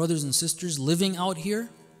 brothers and sisters, living out here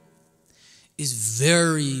is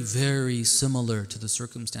very, very similar to the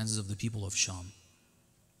circumstances of the people of Sham.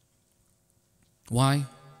 Why?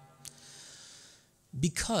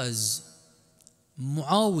 Because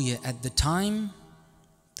Muawiyah at the time,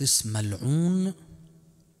 this mal'oon,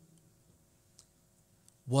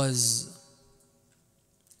 was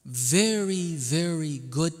very, very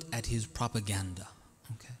good at his propaganda.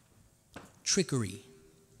 Okay? Trickery.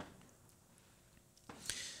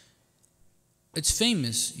 It's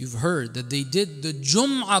famous, you've heard, that they did the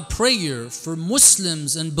Jum'ah prayer for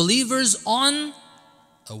Muslims and believers on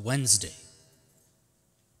a Wednesday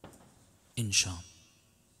in Sham.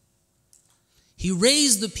 He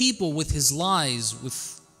raised the people with his lies,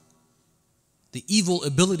 with the evil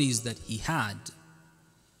abilities that he had.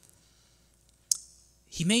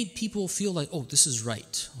 He made people feel like, oh, this is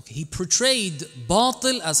right. Okay. He portrayed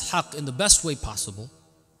batil as haqq in the best way possible.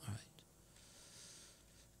 All right.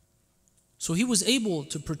 So he was able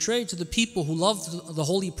to portray to the people who loved the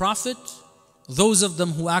Holy Prophet, those of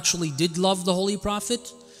them who actually did love the Holy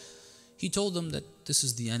Prophet, he told them that this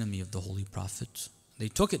is the enemy of the Holy Prophet. They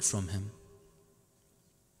took it from him.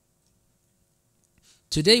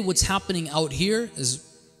 Today what's happening out here is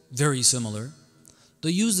very similar. They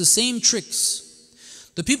use the same tricks.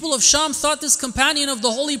 The people of Sham thought this companion of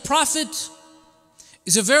the Holy Prophet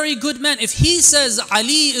is a very good man. If he says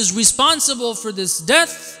Ali is responsible for this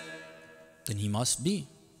death, then he must be.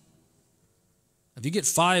 If you get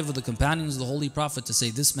 5 of the companions of the Holy Prophet to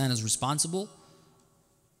say this man is responsible,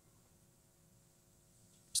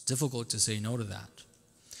 it's difficult to say no to that.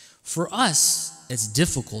 For us, it's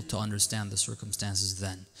difficult to understand the circumstances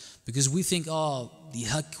then, because we think, oh, the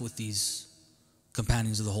heck with these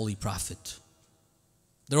companions of the Holy Prophet.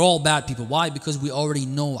 They're all bad people. Why? Because we already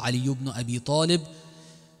know Ali ibn Abi Talib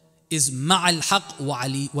is ma'al haq wa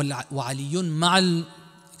aliyun ma'al,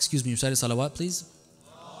 excuse me, recite salawat please.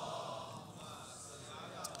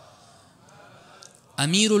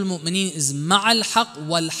 Amirul Mu'mineen is ma'al haq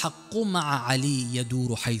wal haqqu ma'a Ali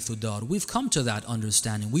yaduru haythu dar. We've come to that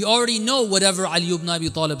understanding. We already know whatever Ali ibn Abi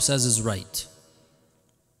Talib says is right.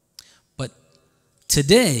 But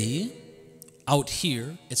today, out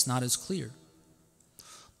here, it's not as clear.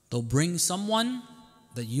 They'll bring someone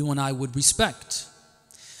that you and I would respect,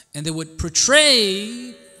 and they would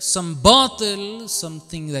portray some batil,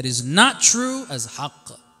 something that is not true, as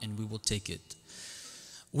haqq, and we will take it.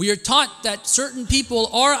 We are taught that certain people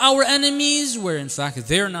are our enemies, where in fact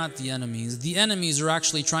they're not the enemies. The enemies are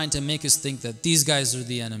actually trying to make us think that these guys are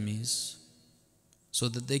the enemies, so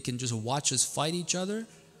that they can just watch us fight each other,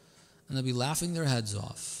 and they'll be laughing their heads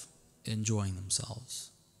off, enjoying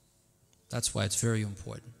themselves. That's why it's very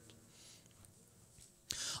important.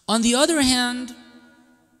 On the other hand,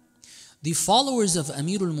 the followers of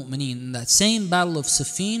Amir al-Mu'mineen in that same battle of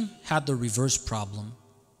Siffin had the reverse problem.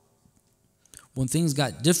 When things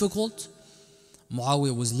got difficult,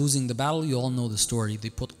 Muawiyah was losing the battle. You all know the story. They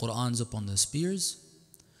put Qur'ans up on the spears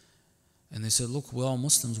and they said, look, we're all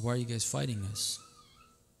Muslims. Why are you guys fighting us?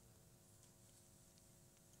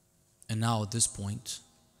 And now at this point,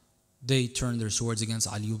 they turn their swords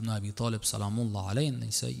against Ali ibn Abi Talib salamullah alayhi, and they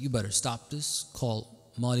say, you better stop this. Call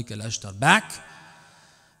Malik al-Ashtar back.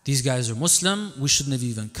 These guys are Muslim. We shouldn't have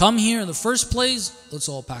even come here in the first place. Let's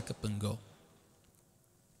all pack up and go.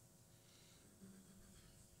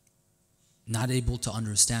 Not able to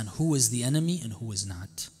understand who is the enemy and who is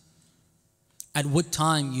not. At what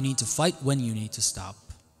time you need to fight, when you need to stop.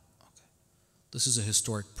 Okay. This is a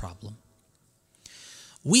historic problem.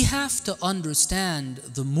 We have to understand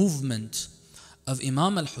the movement of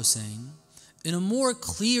Imam al-Hussain in a more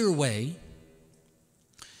clear way.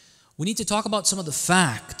 We need to talk about some of the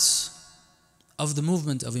facts of the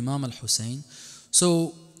movement of Imam al-Hussain,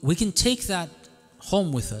 so we can take that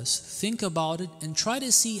home with us, think about it, and try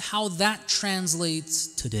to see how that translates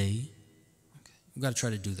today. Okay. We've got to try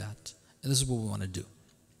to do that. And this is what we want to do.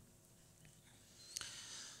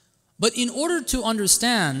 But in order to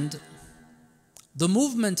understand the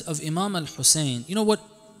movement of Imam al-Hussain, you know what?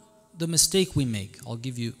 The mistake we make, I'll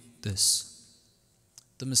give you this.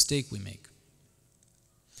 The mistake we make.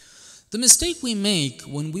 The mistake we make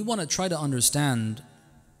when we want to try to understand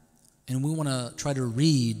and we want to try to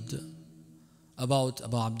read about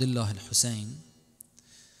Abu Abdullah al-Hussain,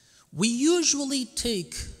 we usually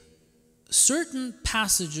take certain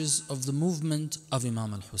passages of the movement of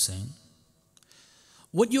Imam al-Hussain.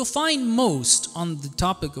 What you'll find most on the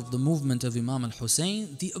topic of the movement of Imam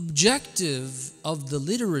al-Hussain, the objective of the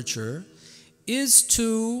literature is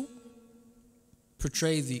to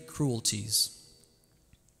portray the cruelties.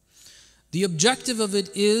 The objective of it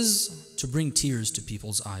is to bring tears to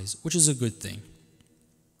people's eyes, which is a good thing.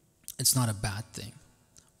 It's not a bad thing.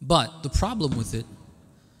 But the problem with it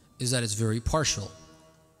is that it's very partial.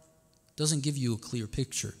 It doesn't give you a clear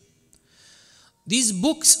picture. These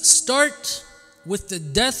books start with the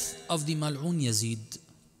death of the Mal'un Yazid.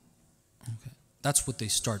 Okay. That's what they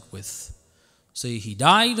start with. Say he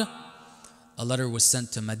died, a letter was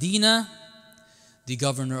sent to Medina, the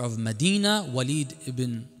governor of Medina, Walid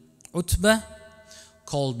ibn Utbah,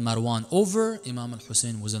 called Marwan over. Imam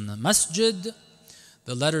al-Hussain was in the masjid.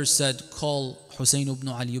 The letter said, call Hussain ibn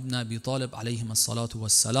Ali ibn Abi Talib alayhim as-salatu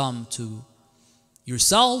was-salam to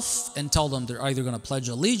yourself and tell them they're either going to pledge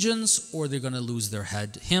allegiance or they're going to lose their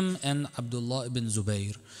head. Him and Abdullah ibn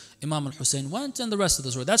Zubayr. Imam al-Hussain went, and the rest of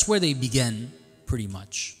the story. That's where they begin, pretty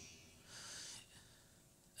much.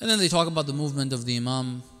 And then they talk about the movement of the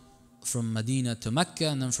Imam from Medina to Mecca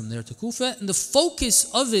and then from there to Kufa. And the focus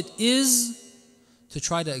of it is to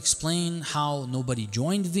try to explain how nobody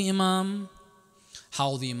joined the Imam,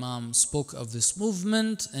 how the Imam spoke of this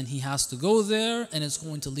movement and he has to go there and it's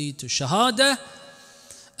going to lead to Shahada.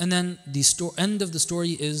 And then the end of the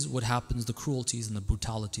story is what happens, the cruelties and the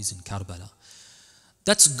brutalities in Karbala.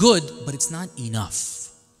 That's good, but it's not enough.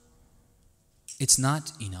 It's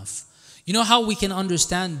not enough. You know how we can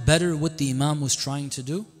understand better what the Imam was trying to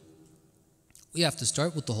do? We have to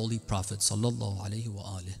start with the Holy Prophet sallallahu alaihi wa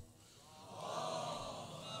alihi.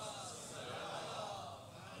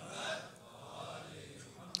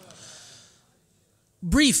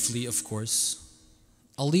 Briefly, of course,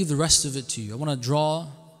 I'll leave the rest of it to you. I want to draw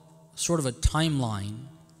sort of a timeline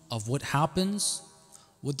of what happens,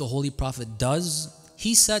 what the Holy Prophet does.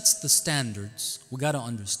 He sets the standards. We got to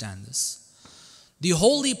understand this. The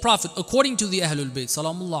Holy Prophet, according to the Ahlul Bayt,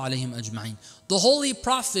 salamullah alayhim ajma'in, the Holy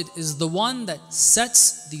Prophet is the one that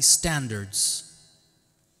sets the standards.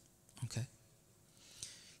 Okay?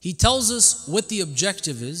 He tells us what the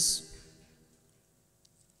objective is,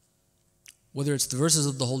 whether it's the verses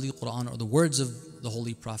of the Holy Quran or the words of the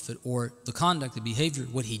Holy Prophet or the conduct, the behavior,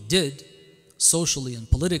 what he did socially and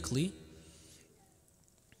politically,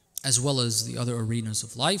 as well as the other arenas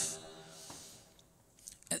of life.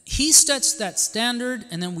 He sets that standard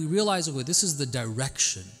and then we realize, okay, this is the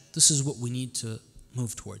direction. This is what we need to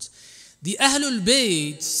move towards. The Ahlul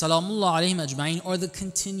Bayt, salamullah alayhim ajma'in, are the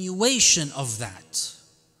continuation of that.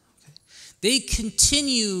 Okay. They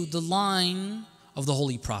continue the line of the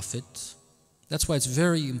Holy Prophet. That's why it's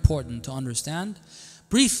very important to understand,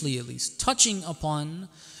 briefly at least, touching upon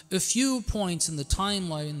a few points in the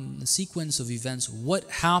timeline, the sequence of events, what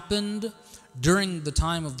happened during the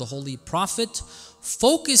time of the Holy Prophet,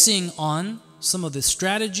 focusing on some of the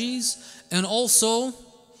strategies and also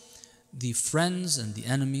the friends and the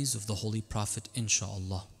enemies of the Holy Prophet,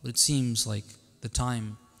 inshallah. But it seems like the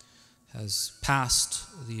time has passed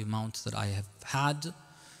the amount that I have had.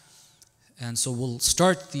 And so we'll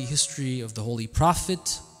start the history of the Holy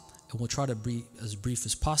Prophet and we'll try to be as brief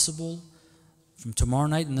as possible from tomorrow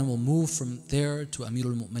night, and then we'll move from there to Amir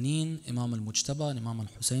al-Mu'mineen, Imam al-Mujtaba, and Imam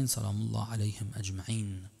al-Hussain, salamullah alayhim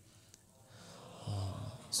ajma'in.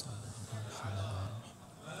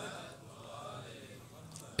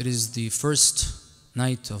 It is the first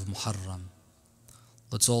night of Muharram.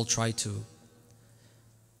 Let's all try to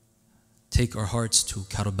take our hearts to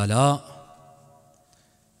Karbala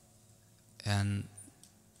and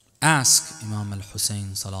ask Imam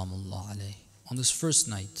al-Hussain salamullah alayhi on this first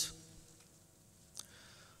night.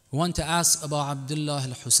 We want to ask Abu Abdullah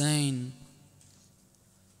al-Hussain,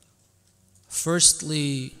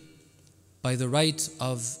 firstly, by the right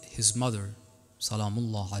of his mother,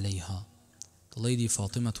 salamullah alayha, the Lady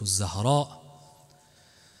Fatimah al-Zahra,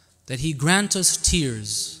 that he grant us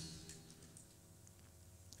tears.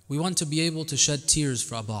 We want to be able to shed tears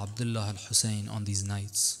for Abu Abdullah al-Hussain on these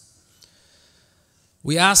nights.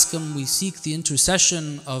 We ask him, we seek the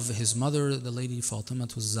intercession of his mother, the Lady Fatima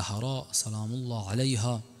Zahra, salamullah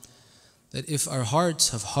alayha, that if our hearts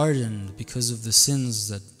have hardened because of the sins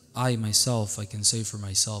that I myself, I can say for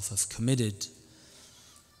myself, have committed,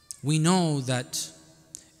 we know that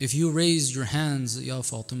if you raised your hands, Ya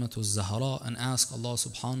Fatima Zahra, and ask Allah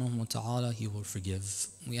subhanahu wa ta'ala, He will forgive.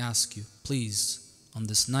 We ask you, please, on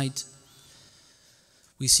this night,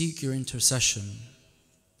 we seek your intercession.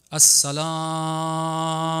 As-salamu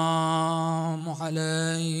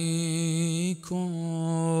alaykum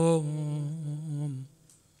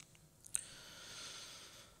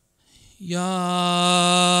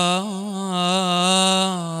Ya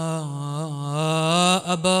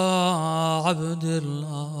Aba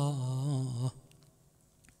Abdullah.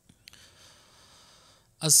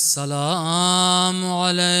 As-salamu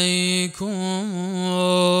alaykum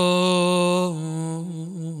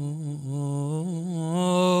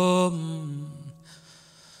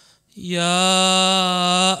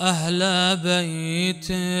Ya Ahla Bayt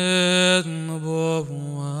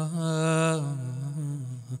Nubuwwah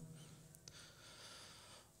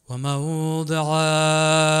وموضع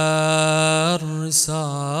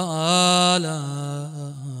الرسالة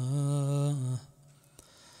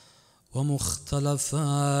ومختلف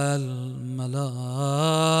الملائكة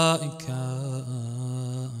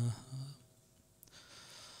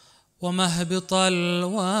ومهبط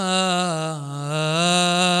الوحي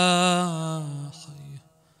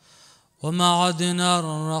ومعدن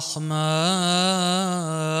الرحمة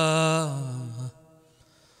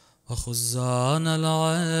وخزان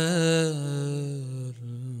العلم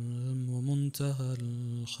ومنتهى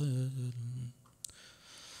الخير.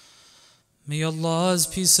 May Allah's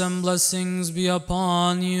peace and blessings be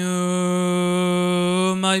upon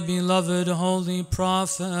you, my beloved Holy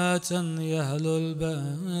Prophet and the Ahlul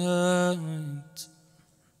Bayt.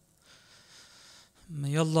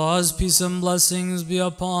 May Allah's peace and blessings be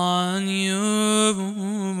upon you.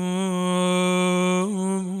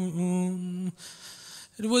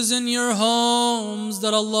 It was in your homes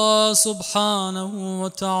that Allah subhanahu wa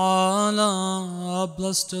ta'ala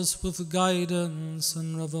blessed us with guidance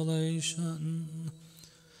and revelation.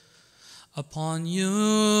 Upon you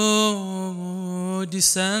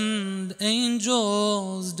descend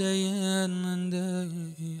angels day in and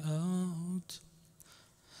day out.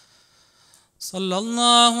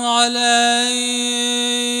 Sallallahu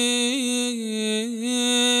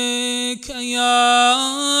alayka ya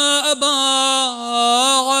Aba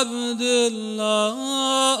Abdullah.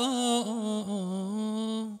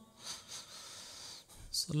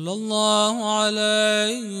 Sallallahu alayka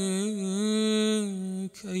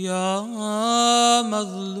ya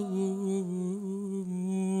Madhlum.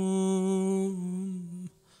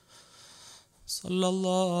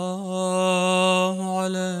 Sallallahu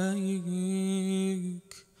alayka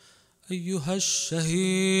أيها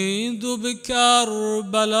الشهيد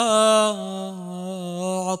بكربلاء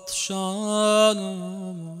عطشان.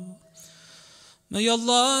 May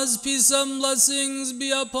Allah's peace and blessings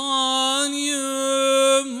be upon you,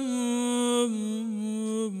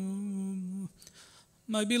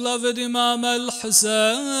 my beloved Imam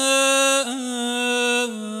Al-Hussain,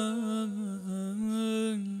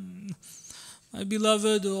 my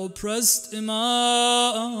beloved oppressed Imam,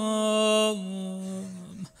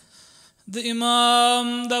 the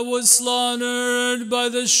Imam that was slaughtered by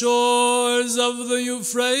the shores of the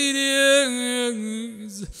Euphrates,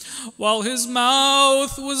 while his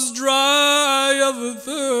mouth was dry of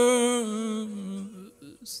thirst.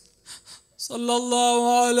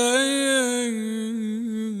 Sallallahu alayhi.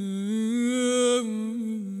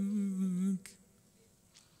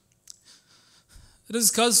 It is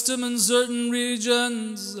custom in certain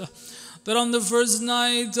regions that on the first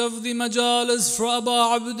night of the Majalis for Abu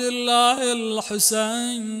Abdullah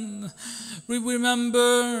Al-Hussain, we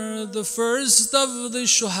remember the first of the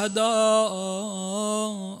Shuhada,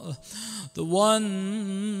 the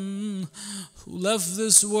one who left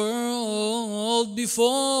this world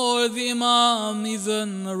before the Imam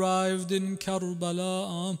even arrived in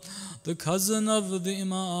Karbala, the cousin of the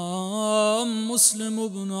Imam, Muslim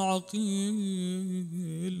ibn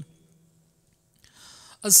Aqil.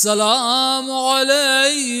 As-salamu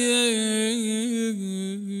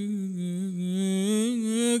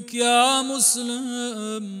alayk ya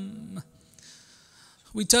Muslim.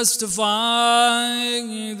 We testify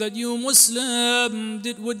that you Muslim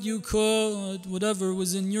did what you could, whatever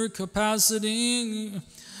was in your capacity,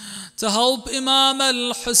 to help Imam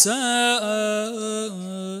Al-Hussain.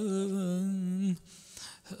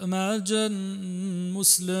 Imagine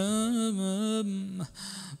Muslim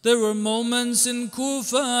There were moments in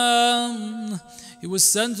Kufa. He was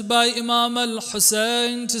sent by Imam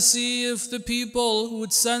Al-Hussain to see if the people who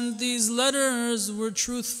would send these letters were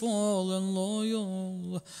truthful and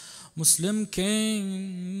loyal. Muslim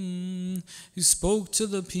came, he spoke to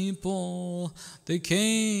the people. They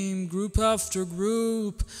came group after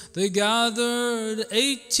group. They gathered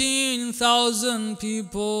 18,000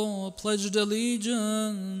 people, pledged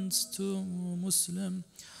allegiance to Muslim.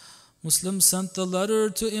 Muslim sent the letter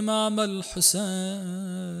to Imam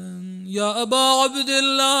Al-Hussain. Ya Aba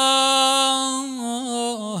Abdullah,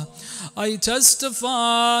 I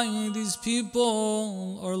testify these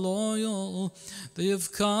people are loyal. They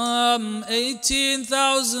have come,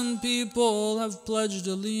 18,000 people have pledged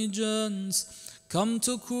allegiance. Come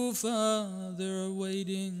to Kufa, they're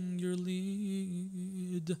awaiting your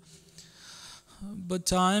lead. But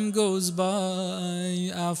time goes by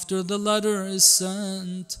after the letter is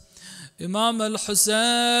sent. Imam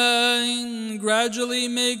Al-Hussain gradually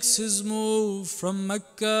makes his move from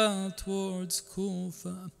Mecca towards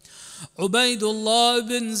Kufa. Ubaidullah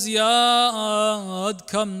bin Ziyad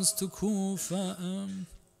comes to Kufa.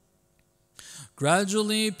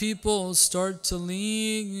 Gradually people start to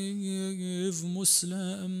leave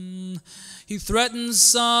Muslim. He threatens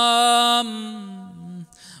some,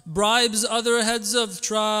 bribes other heads of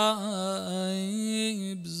tribes.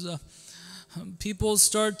 People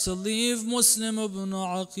start to leave Muslim ibn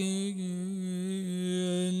Aqil.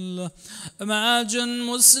 Imagine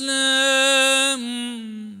Muslim,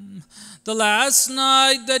 the last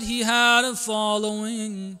night that he had a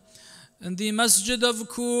following in the Masjid of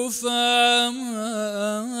Kufa.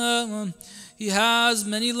 He has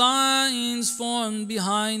many lines formed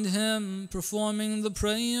behind him performing the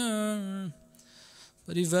prayer.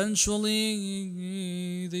 But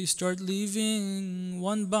eventually they start leaving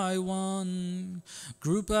one by one,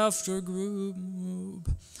 group after group.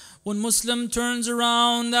 When Muslim turns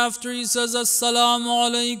around after he says Assalamu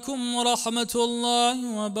alaikum wa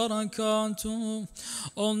rahmatullahi wa barakatuh,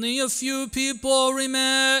 only a few people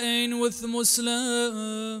remain with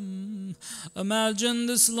Muslim. Imagine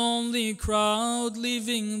this lonely crowd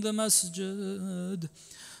leaving the masjid.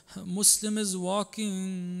 Muslim is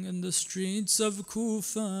walking in the streets of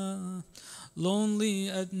Kufa, lonely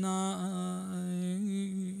at night.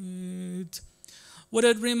 What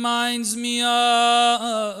it reminds me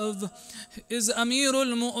of is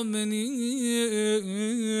Amirul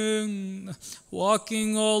Mu'mineen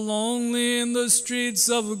walking all lonely in the streets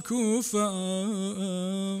of Kufa,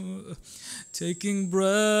 taking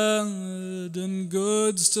bread and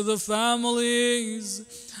goods to the families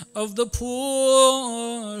of the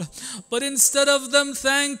poor. But instead of them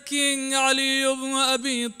thanking Ali ibn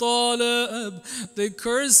Abi Talib, they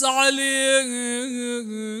curse Ali.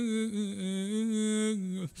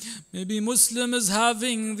 Maybe Muslim is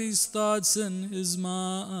having these thoughts in his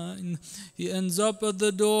mind. He ends up at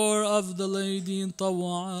the door of the lady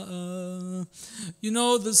Tawa. You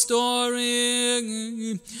know the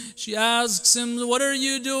story. She asks him, what are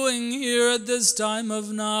you doing here at this time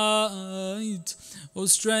of night? O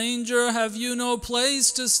stranger, have you no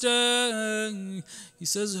place to stay? He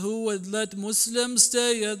says, who would let Muslims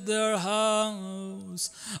stay at their house?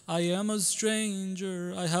 I am a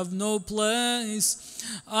stranger, I have no place.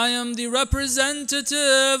 I am the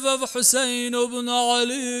representative of Hussain ibn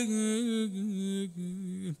Ali.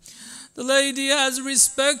 The lady has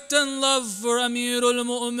respect and love for Amirul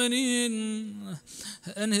Mu'mineen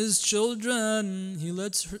and his children.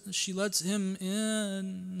 She lets him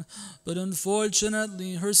in, but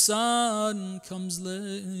unfortunately her son comes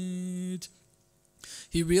late.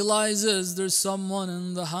 He realizes there's someone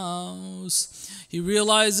in the house. He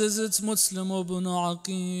realizes it's Muslim ibn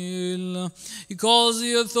Aqil. He calls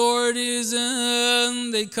the authorities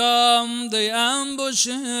in. They come, they ambush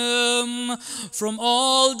him from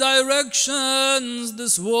all directions.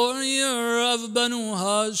 This warrior of Banu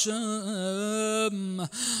Hashim,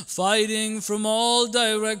 fighting from all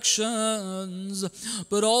directions,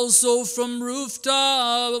 but also from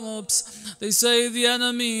rooftops. They say the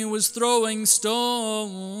enemy was throwing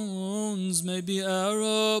stones, maybe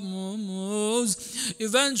arrows.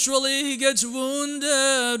 Eventually he gets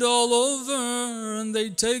wounded all over, and they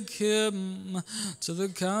take him to the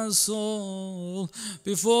castle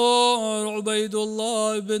before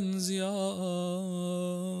Ubaidullah bin Ziyad.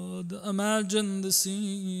 Imagine the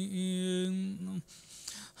scene.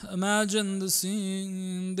 Imagine the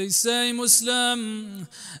scene. They say Muslim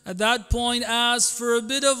at that point asked for a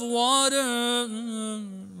bit of water.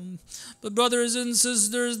 But brothers and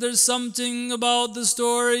sisters, there's something about the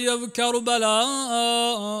story of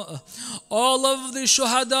Karbala. All of the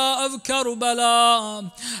shuhada of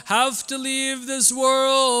Karbala have to leave this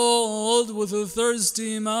world with a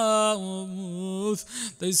thirsty mouth.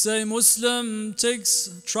 They say Muslim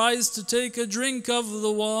tries to take a drink of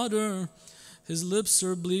the water. His lips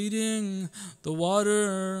are bleeding, the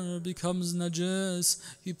water becomes najis,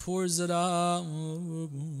 he pours it out,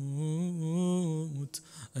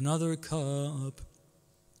 another cup.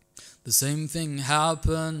 The same thing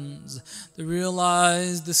happens. They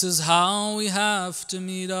realize this is how we have to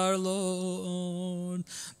meet our Lord.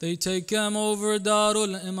 They take him over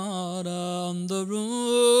Darul Imara on the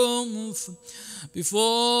roof.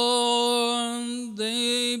 Before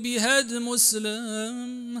they behead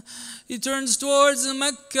Muslim, he turns towards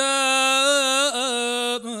Mecca.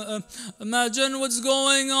 Imagine what's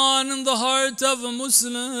going on in the heart of a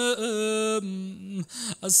Muslim.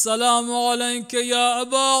 Assalamu alayka ya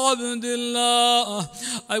Aba Abdullah.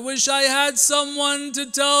 I wish I had someone to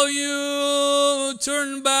tell you,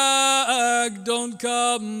 turn back, don't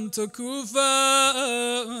come to Kufa.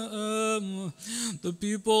 The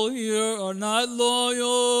people here are not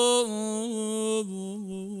loyal.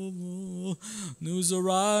 News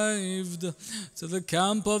arrived to the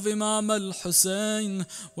camp of Imam al-Hussain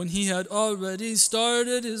when he had already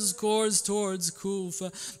started his course towards Kufa.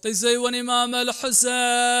 They say when Imam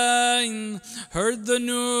al-Hussain heard the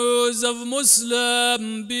news of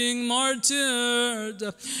Muslim being martyred,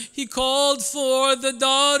 he called for the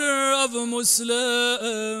daughter of a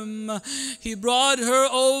Muslim. He brought her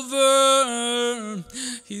over.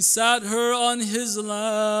 He sat her on his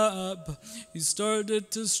lap. He started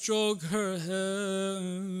to stroke her hair.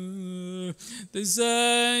 They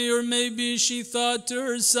say, or maybe she thought to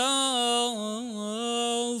herself,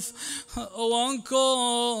 oh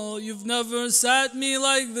uncle, you've never sat me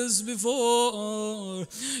like this before.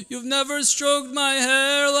 You've never stroked my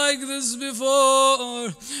hair like this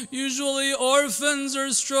before. Usually orphans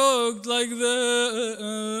are stroked like this.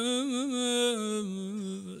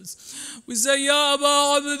 We say, Ya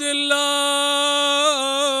Aba Abdullah,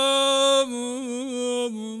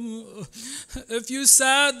 if you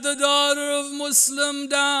sat the daughter of Muslim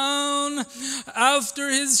down after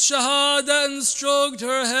his shahada and stroked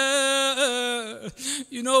her hair,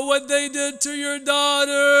 you know what they did to your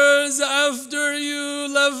daughters after you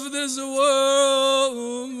left this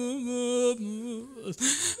world?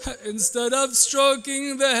 Instead of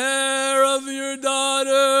stroking the hair of your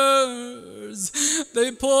daughters,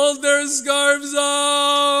 they pulled their scarves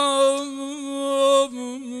off.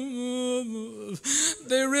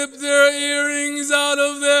 They ripped their earrings out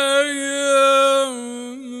of their ears.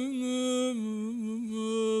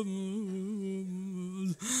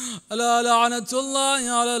 ألا لعنة الله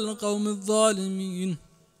على القوم الظالمين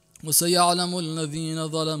وسيعلم الذين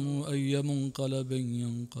ظلموا أي منقلب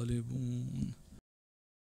ينقلبون.